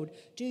the road.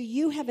 Do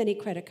you have any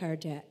credit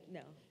card debt?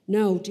 No.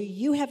 No. Do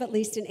you have at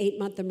least an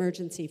 8-month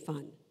emergency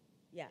fund?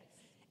 Yes.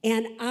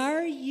 And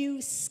are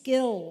you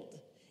skilled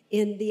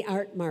in the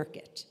art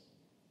market?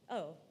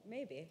 Oh,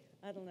 maybe.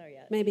 I don't know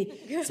yet. Maybe.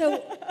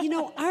 So,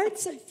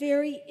 art's a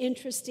very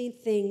interesting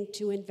thing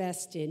to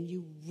invest in.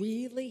 You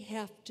really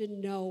have to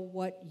know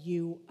what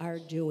you are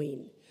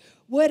doing.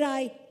 Would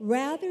I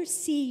rather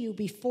see you,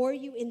 before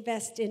you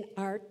invest in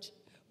art,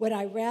 would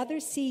I rather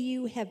see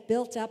you have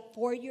built up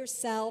for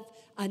yourself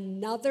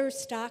another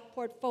stock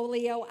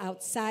portfolio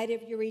outside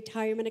of your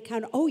retirement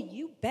account? Oh,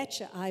 you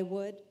betcha I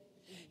would.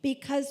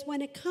 Because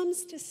when it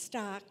comes to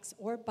stocks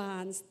or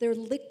bonds, they're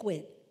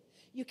liquid.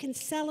 You can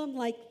sell them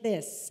like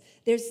this.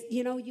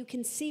 You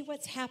can see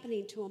what's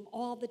happening to them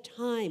all the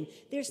time.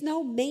 There's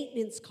no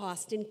maintenance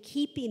cost in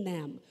keeping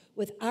them.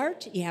 With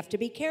art, you have to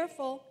be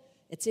careful.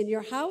 It's in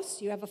your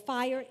house, you have a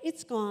fire,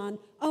 it's gone.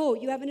 Oh,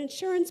 you have an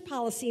insurance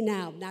policy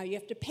now. Now you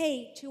have to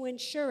pay to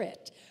insure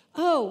it.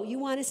 Oh, you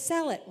want to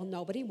sell it. Well,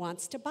 nobody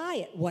wants to buy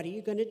it. What are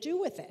you going to do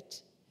with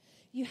it?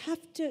 You have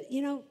to,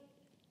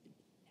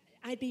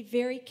 I'd be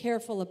very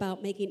careful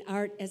about making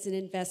art as an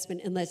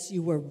investment unless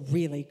you were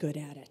really good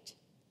at it.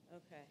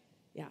 Okay.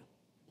 Yeah.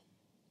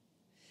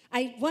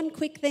 One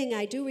quick thing,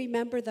 I do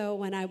remember, though,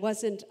 when I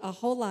wasn't a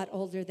whole lot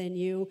older than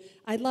you,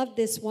 I loved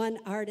this one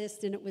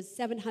artist, and it was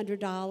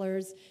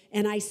 $700,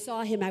 and I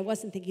saw him. I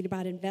wasn't thinking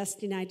about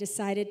investing. I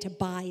decided to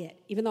buy it,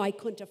 even though I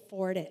couldn't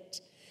afford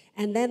it.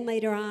 And then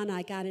later on,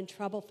 I got in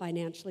trouble,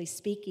 financially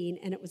speaking,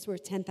 and it was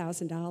worth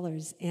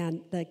 $10,000,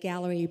 and the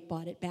gallery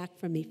bought it back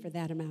from me for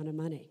that amount of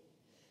money,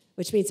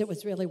 which means it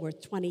was really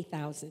worth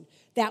 $20,000.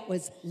 That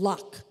was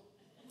luck,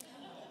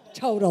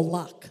 total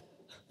luck.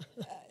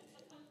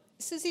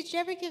 Suze, did you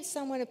ever give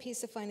someone a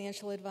piece of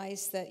financial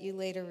advice that you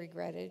later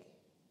regretted?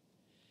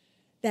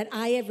 That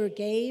I ever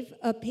gave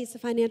a piece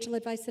of financial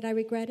advice that I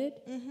regretted?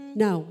 Mm-hmm.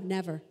 No,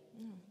 never.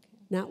 Oh, okay.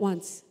 Not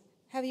once.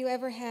 Have you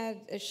ever had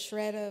a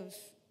shred of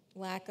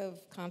lack of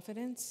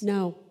confidence?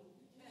 No.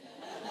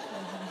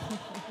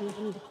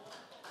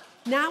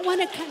 Not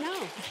when it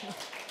no.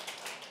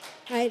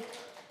 Right?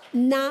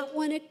 Not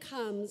when it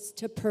comes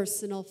to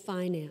personal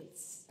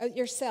finance.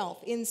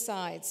 Yourself,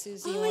 inside,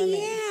 Suze Orman. Oh,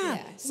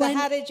 yeah. So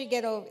how did you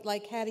get over,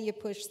 how do you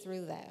push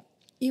through that?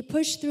 You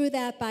push through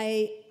that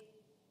by,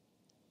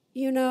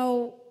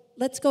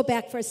 let's go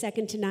back for a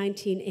second to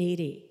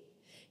 1980.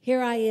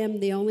 Here I am,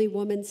 the only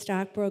woman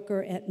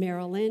stockbroker at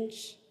Merrill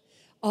Lynch.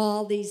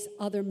 All these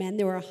other men,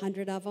 there were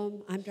 100 of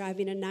them. I'm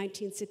driving a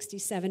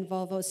 1967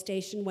 Volvo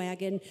station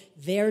wagon.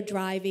 They're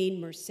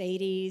driving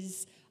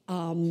Mercedes,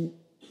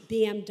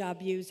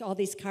 BMWs, all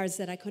these cars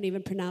that I couldn't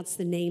even pronounce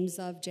the names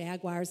of,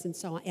 Jaguars and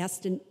so on,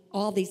 Aston,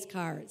 all these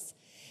cars.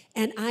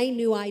 And I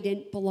knew I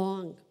didn't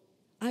belong.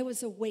 I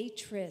was a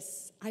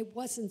waitress. I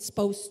wasn't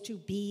supposed to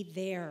be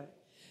there.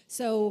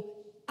 So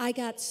I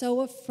got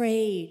so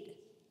afraid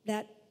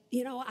that,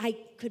 I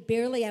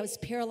was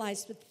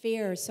paralyzed with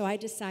fear, so I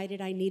decided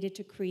I needed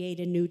to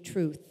create a new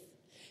truth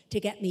to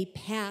get me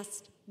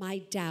past my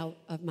doubt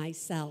of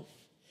myself.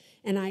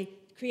 And I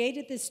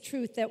created this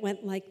truth that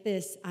went like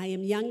this: I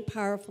am young,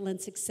 powerful, and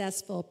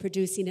successful,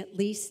 producing at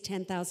least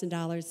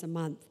 $10,000 a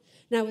month.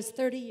 Now, I was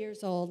 30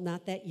 years old,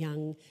 not that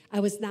young. I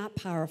was not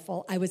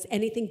powerful. I was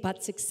anything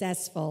but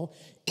successful.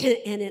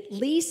 And at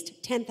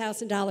least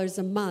 $10,000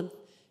 a month,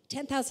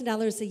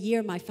 $10,000 a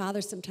year, my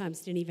father sometimes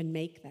didn't even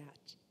make that.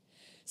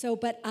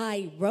 But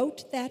I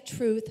wrote that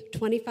truth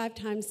 25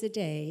 times a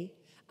day.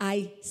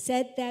 I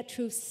said that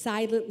truth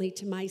silently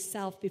to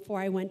myself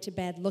before I went to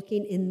bed,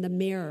 looking in the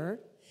mirror.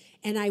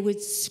 And I would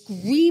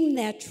scream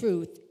that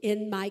truth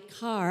in my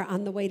car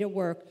on the way to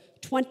work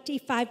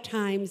 25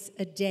 times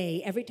a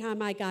day. Every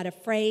time I got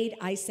afraid,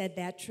 I said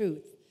that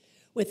truth.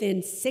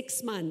 Within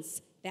 6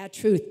 months, that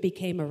truth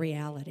became a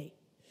reality.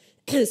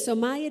 So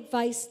my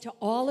advice to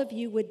all of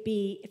you would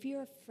be, if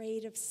you're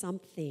afraid of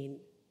something,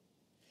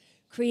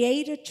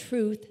 create a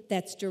truth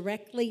that's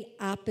directly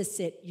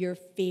opposite your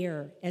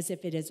fear, as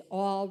if it has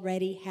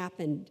already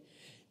happened.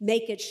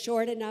 Make it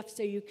short enough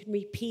so you can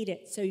repeat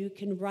it, so you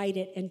can write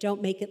it, and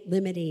don't make it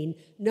limiting.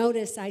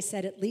 Notice I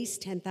said at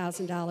least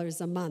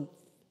 $10,000 a month.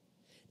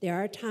 There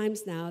are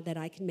times now that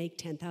I can make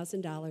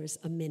 $10,000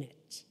 a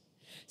minute.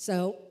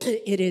 So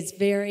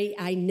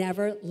I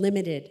never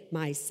limited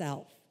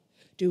myself.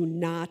 Do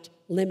not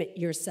limit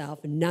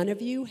yourself. None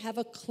of you have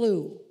a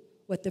clue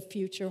what the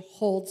future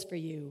holds for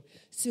you.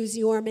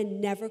 Suze Orman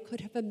never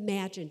could have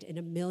imagined in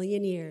a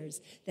million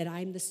years that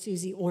I'm the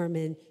Suze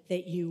Orman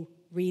that you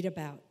read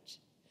about.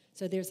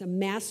 So there's a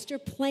master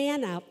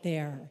plan out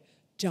there.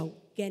 Don't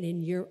get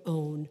in your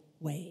own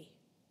way.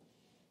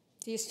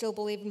 Do you still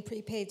believe in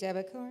prepaid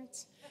debit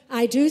cards?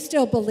 I do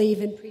still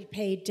believe in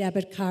prepaid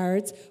debit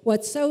cards.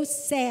 What's so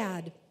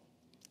sad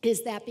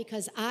is that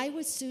because I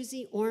was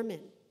Suze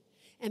Orman,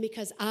 and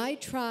because I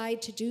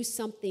tried to do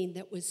something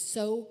that was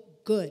so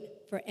good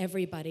for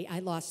everybody, I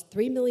lost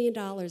 $3 million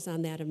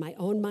on that, of my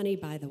own money,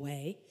 by the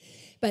way.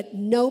 But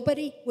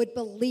nobody would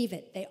believe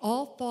it. They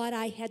all thought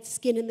I had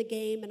skin in the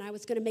game and I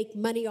was going to make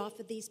money off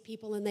of these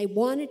people, and they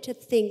wanted to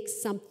think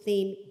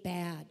something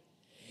bad.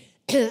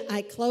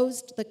 I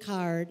closed the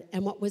card,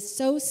 and what was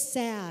so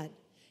sad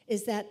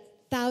is that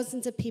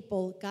thousands of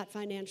people got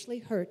financially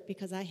hurt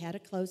because I had to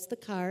close the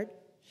card.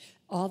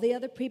 All the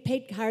other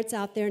prepaid cards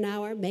out there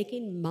now are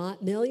making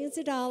millions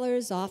of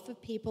dollars off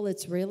of people.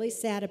 It's really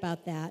sad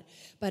about that.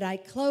 But I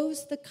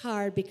closed the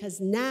card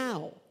because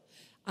now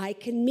I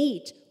can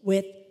meet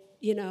with,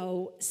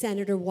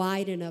 Senator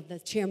Wyden, of the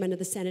chairman of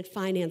the Senate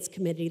Finance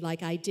Committee,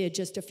 like I did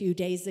just a few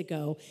days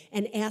ago,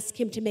 and ask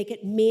him to make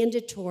it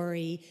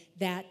mandatory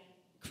that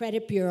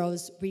credit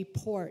bureaus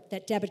report,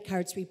 that debit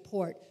cards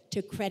report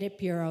to credit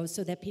bureaus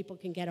so that people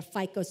can get a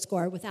FICO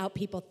score without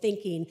people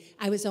thinking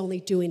I was only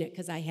doing it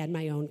because I had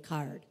my own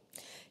card.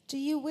 Do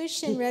you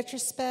wish, in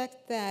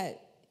retrospect,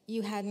 that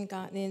you hadn't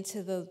gotten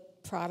into the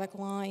product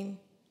line?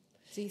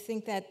 Do you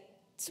think that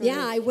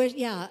I wish.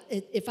 Yeah,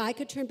 if I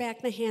could turn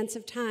back the hands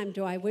of time,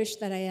 do I wish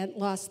that I hadn't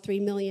lost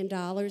 $3 million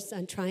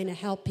on trying to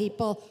help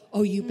people?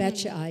 Oh, you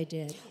betcha I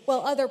did.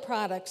 Well, other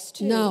products,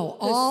 too. No,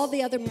 all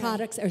the other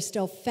products are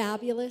still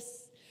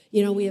fabulous.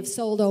 We have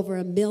sold over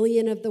 1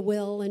 million of the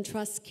will and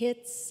trust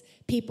kits.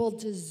 People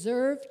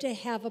deserve to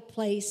have a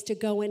place to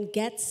go and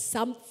get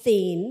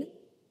something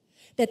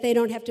that they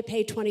don't have to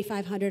pay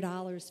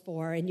 $2,500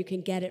 for, and you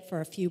can get it for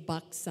a few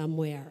bucks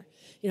somewhere.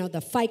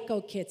 The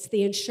FICO kits,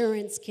 the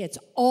insurance kits,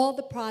 all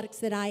the products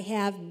that I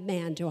have,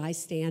 man, do I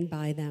stand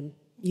by them.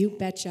 You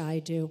betcha I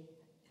do.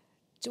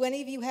 Do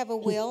any of you have a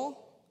will?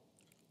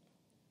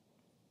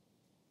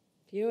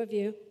 Few of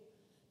you.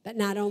 But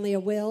not only a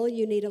will,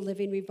 you need a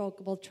living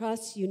revocable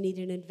trust, you need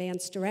an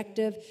advance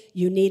directive,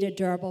 you need a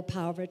durable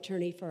power of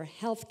attorney for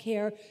health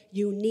care,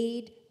 you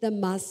need the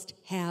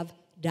must-have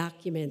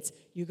documents.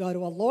 You go to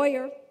a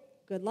lawyer,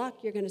 good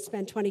luck, you're going to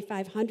spend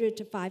 $2,500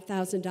 to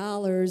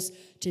 $5,000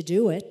 to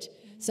do it.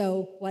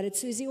 So what did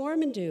Suze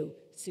Orman do?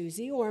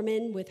 Suze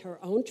Orman, with her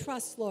own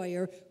trust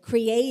lawyer,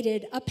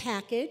 created a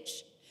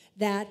package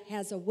that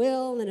has a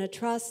will and a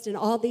trust and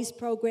all these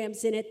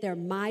programs in it. They're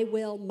my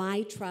will,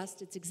 my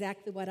trust. It's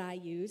exactly what I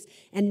use.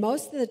 And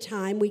most of the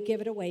time, we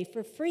give it away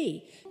for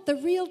free. The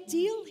real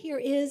deal here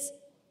is,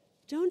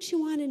 don't you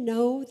want to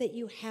know that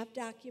you have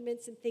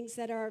documents and things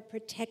that are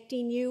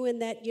protecting you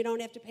and that you don't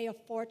have to pay a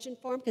fortune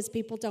for them because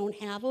people don't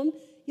have them?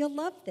 You'll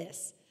love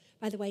this.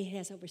 By the way, it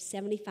has over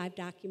 75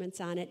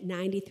 documents on it,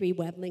 93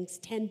 web links,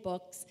 10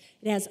 books.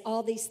 It has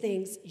all these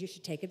things. You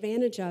should take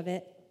advantage of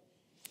it.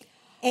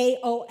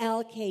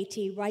 AOL,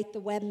 KT, write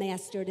the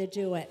webmaster to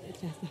do it.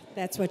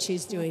 That's what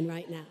she's doing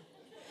right now.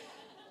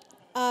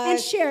 And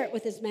share it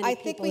with as many people as you want.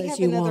 I think we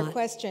have another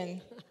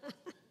question.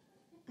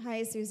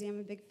 Hi, Susie.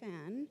 I'm a big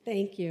fan.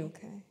 Thank you.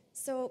 Okay.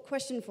 So,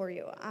 question for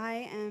you.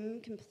 I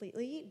am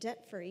completely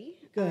debt-free.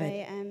 Good.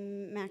 I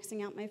am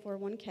maxing out my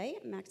 401k.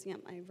 I'm maxing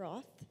out my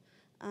Roth.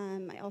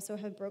 I also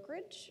have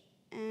brokerage.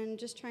 And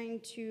just trying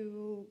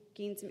to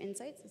gain some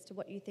insights as to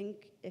what you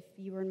think, if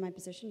you were in my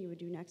position, you would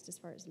do next as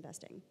far as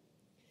investing.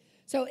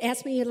 So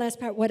ask me your last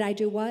part, what I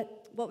do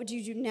what? What would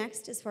you do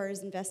next as far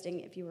as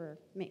investing if you were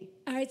me?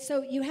 All right,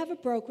 so you have a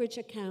brokerage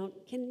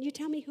account. Can you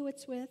tell me who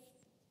it's with?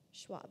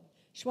 Schwab.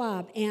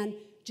 Schwab. And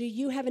do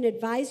you have an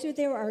advisor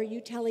there, or are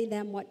you telling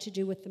them what to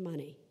do with the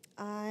money?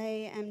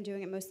 I am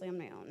doing it mostly on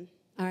my own.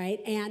 All right,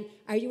 and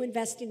are you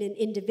investing in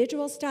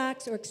individual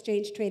stocks or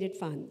exchange-traded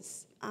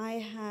funds? I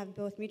have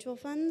both mutual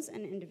funds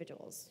and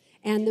individuals.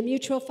 And the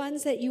mutual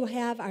funds that you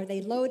have, are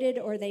they loaded,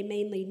 or are they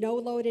mainly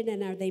no-loaded,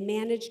 and are they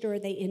managed, or are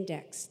they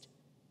indexed?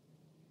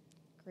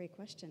 Great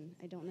question.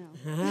 I don't know.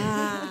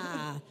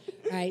 All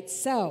right,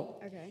 so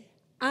Okay.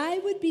 I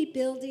would be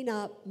building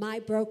up my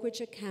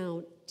brokerage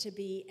account to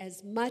be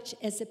as much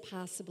as it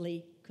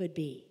possibly could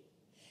be.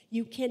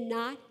 You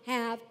cannot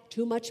have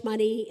too much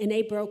money in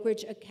a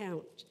brokerage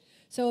account.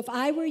 So if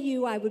I were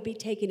you, I would be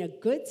taking a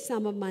good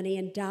sum of money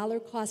and dollar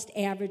cost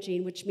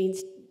averaging, which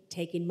means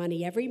taking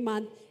money every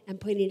month and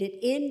putting it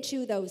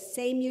into those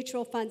same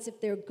mutual funds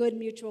if they're good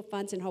mutual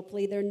funds, and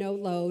hopefully they're no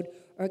load,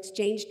 or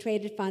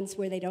exchange-traded funds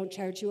where they don't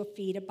charge you a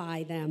fee to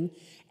buy them.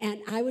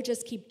 And I would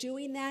just keep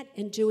doing that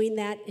and doing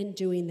that and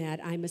doing that.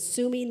 I'm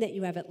assuming that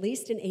you have at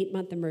least an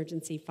 8-month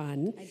emergency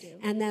fund. I do.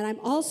 And that I'm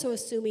also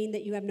assuming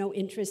that you have no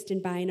interest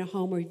in buying a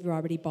home, or you've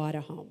already bought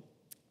a home.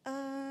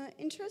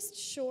 Interest,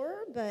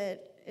 sure,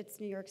 but it's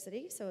New York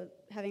City, so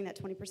having that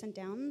 20%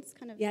 down is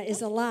kind of... Yeah,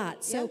 is a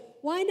lot. So Yeah.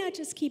 why not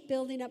just keep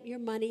building up your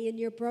money in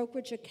your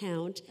brokerage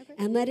account Okay.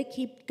 and let it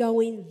keep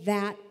going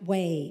that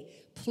way?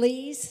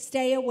 Please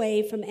stay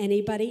away from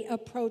anybody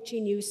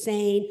approaching you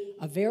saying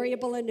a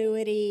variable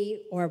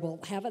annuity or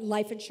we'll have a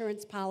life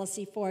insurance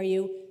policy for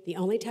you. The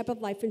only type of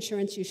life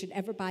insurance you should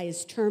ever buy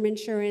is term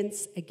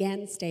insurance.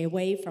 Again, stay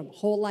away from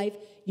whole life,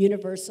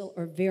 universal,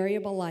 or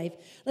variable life.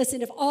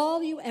 Listen, if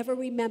all you ever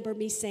remember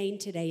me saying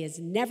today is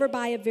never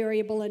buy a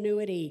variable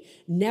annuity,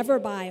 never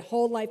buy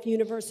whole life,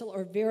 universal,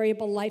 or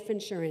variable life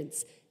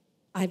insurance,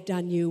 I've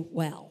done you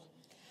well.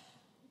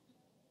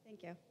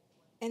 Thank you.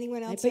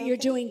 Anyone else? But you're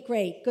okay? doing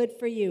great. Good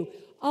for you.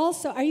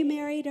 Also, are you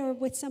married or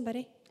with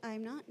somebody?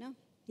 I'm not, no.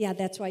 Yeah,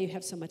 that's why you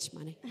have so much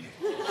money.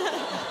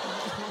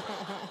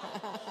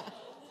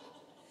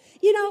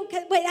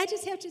 Wait, I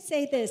just have to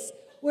say this.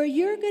 Where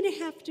you're going to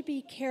have to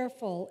be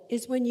careful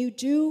is when you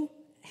do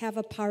have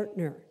a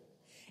partner.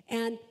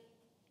 And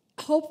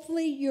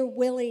hopefully you're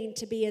willing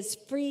to be as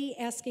free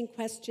asking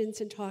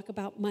questions and talk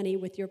about money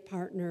with your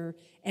partner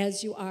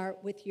as you are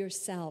with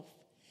yourself.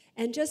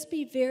 And just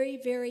be very,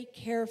 very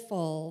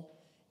careful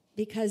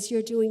because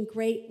you're doing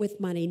great with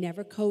money.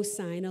 Never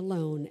co-sign a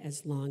loan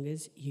as long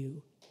as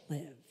you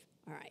live.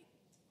 All right.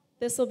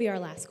 This will be our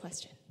last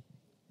question.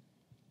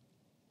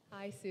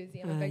 Hi,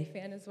 Susie. I'm a big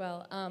fan as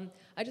well.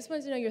 I just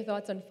wanted to know your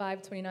thoughts on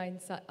 529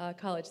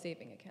 college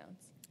saving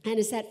accounts. And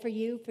is that for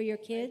you, for your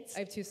kids? I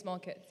have 2 small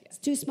kids, yes. It's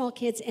 2 small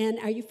kids. And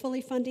are you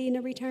fully funding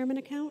a retirement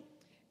account?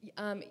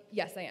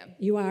 Yes, I am.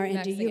 You are.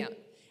 And do Maxing you out.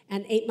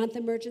 an 8-month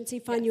emergency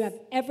fund? Yes. You have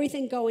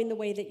everything going the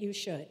way that you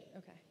should.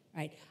 Okay.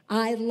 Right.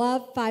 I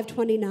love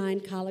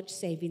 529 College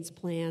Savings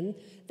Plan.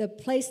 The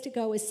place to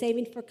go is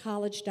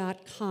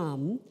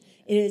savingforcollege.com.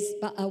 It is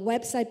a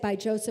website by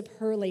Joseph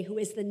Hurley, who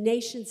is the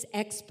nation's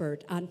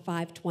expert on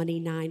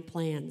 529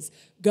 plans.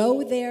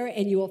 Go there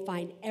and you will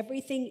find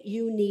everything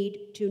you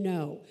need to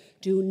know.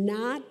 Do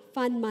not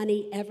fund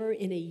money ever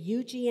in a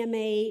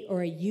UGMA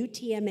or a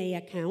UTMA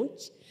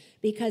account,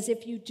 because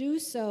if you do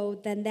so,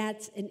 then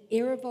that's an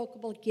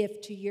irrevocable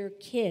gift to your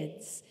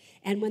kids.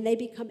 And when they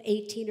become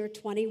 18 or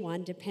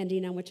 21,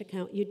 depending on which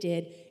account you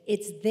did,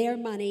 it's their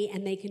money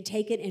and they can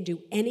take it and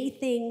do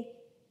anything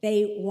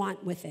they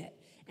want with it.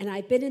 And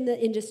I've been in the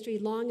industry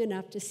long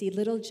enough to see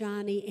little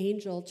Johnny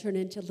Angel turn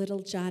into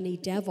little Johnny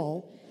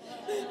Devil,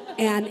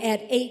 and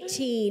at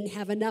 18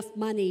 have enough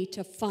money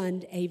to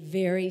fund a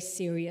very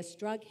serious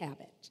drug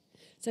habit.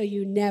 So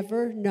you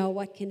never know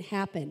what can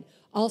happen.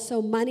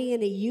 Also, money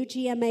in a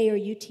UGMA or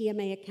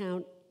UTMA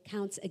account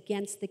counts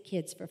against the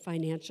kids for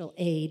financial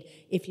aid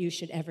if you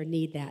should ever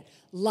need that.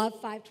 Love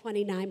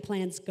 529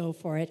 plans. Go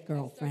for it,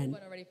 girlfriend. I started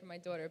one already for my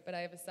daughter, but I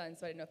have a son,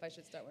 so I didn't know if I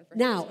should start one for him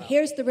Now, as well.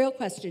 here's the real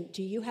question.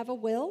 Do you have a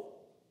will?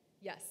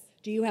 Yes.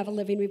 Do you have a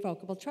living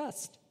revocable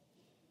trust?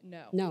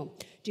 No. No.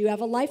 Do you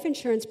have a life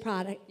insurance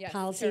Yes,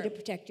 policy term. to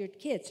protect your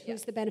kids? Who's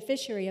Yes. the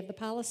beneficiary of the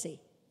policy?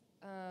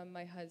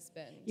 My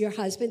husband. Your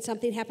husband.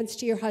 Something happens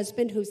to your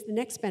husband. Who's the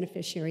next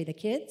beneficiary? The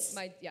kids?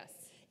 Yes.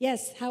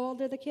 Yes. How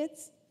old are the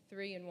kids?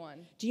 3 and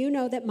 1. Do you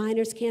know that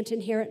minors can't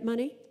inherit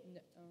money?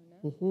 No.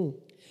 Oh, no.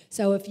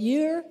 So if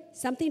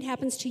something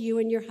happens to you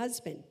and your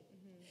husband,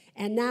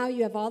 and now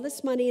you have all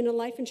this money in a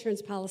life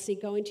insurance policy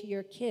going to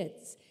your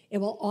kids, it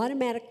will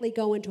automatically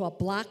go into a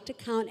blocked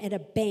account at a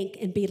bank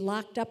and be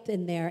locked up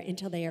in there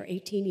until they are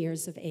 18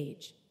 years of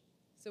age.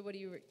 So what do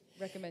you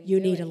recommend You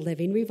doing? need a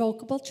living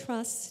revocable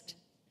trust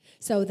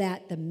so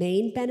that the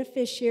main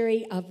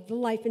beneficiary of the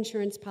life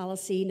insurance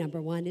policy,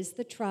 number 1, is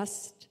the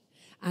trust.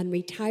 On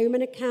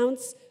retirement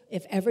accounts,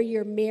 if ever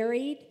you're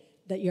married,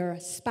 that your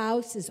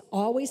spouse is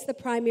always the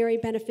primary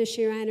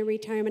beneficiary on a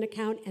retirement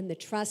account, and the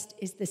trust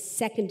is the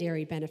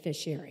secondary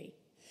beneficiary.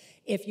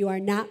 If you are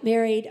not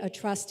married, a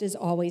trust is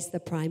always the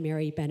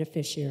primary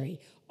beneficiary.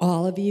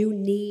 All of you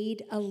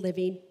need a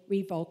living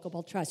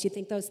revocable trust. You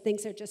think those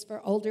things are just for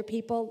older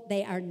people?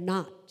 They are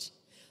not.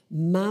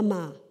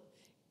 Mama,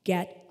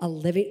 get a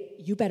living,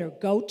 you better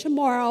go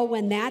tomorrow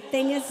when that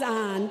thing is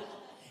on,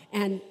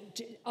 and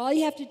all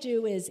you have to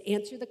do is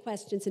answer the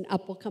questions and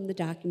up will come the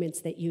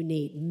documents that you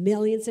need.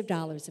 Millions of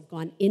dollars have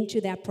gone into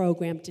that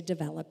program to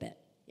develop it.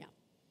 Yeah.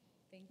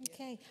 Thank you.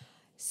 Okay.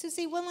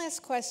 Susie, one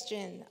last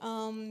question.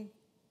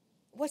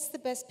 What's the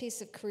best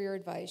piece of career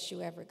advice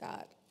you ever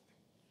got?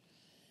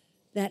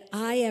 That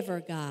I ever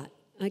got.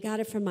 I got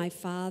it from my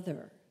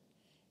father.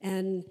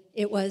 And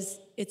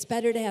it's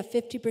better to have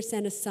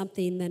 50% of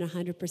something than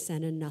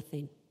 100% of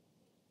nothing.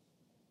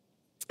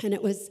 And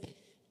it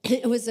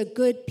was a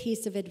good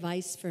piece of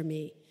advice for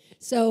me.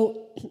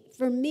 So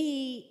for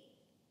me,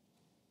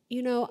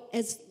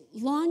 as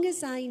long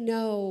as I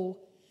know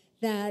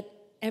that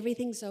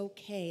everything's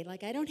okay,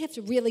 like I don't have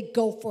to really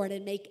go for it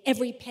and make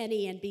every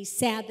penny and be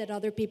sad that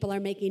other people are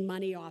making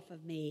money off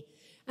of me.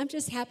 I'm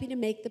just happy to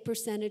make the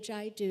percentage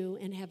I do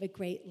and have a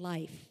great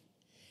life.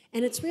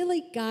 And it's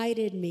really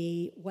guided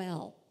me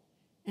well.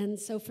 And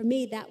so for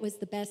me, that was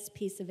the best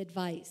piece of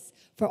advice.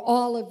 For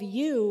all of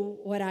you,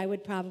 what I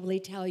would probably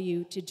tell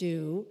you to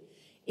do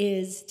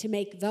is to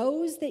make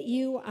those that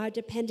you are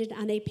dependent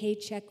on a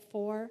paycheck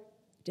for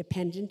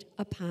dependent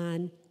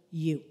upon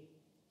you.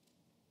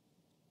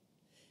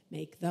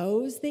 Make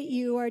those that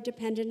you are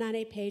dependent on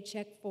a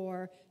paycheck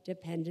for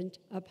dependent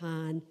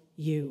upon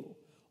you.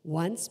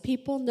 Once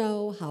people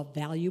know how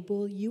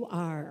valuable you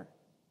are,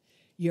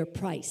 your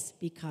price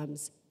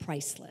becomes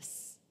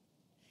priceless.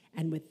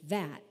 And with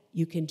that,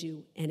 you can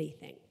do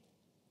anything.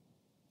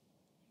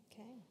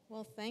 Okay.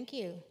 Well, thank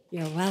you.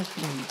 You're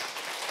welcome.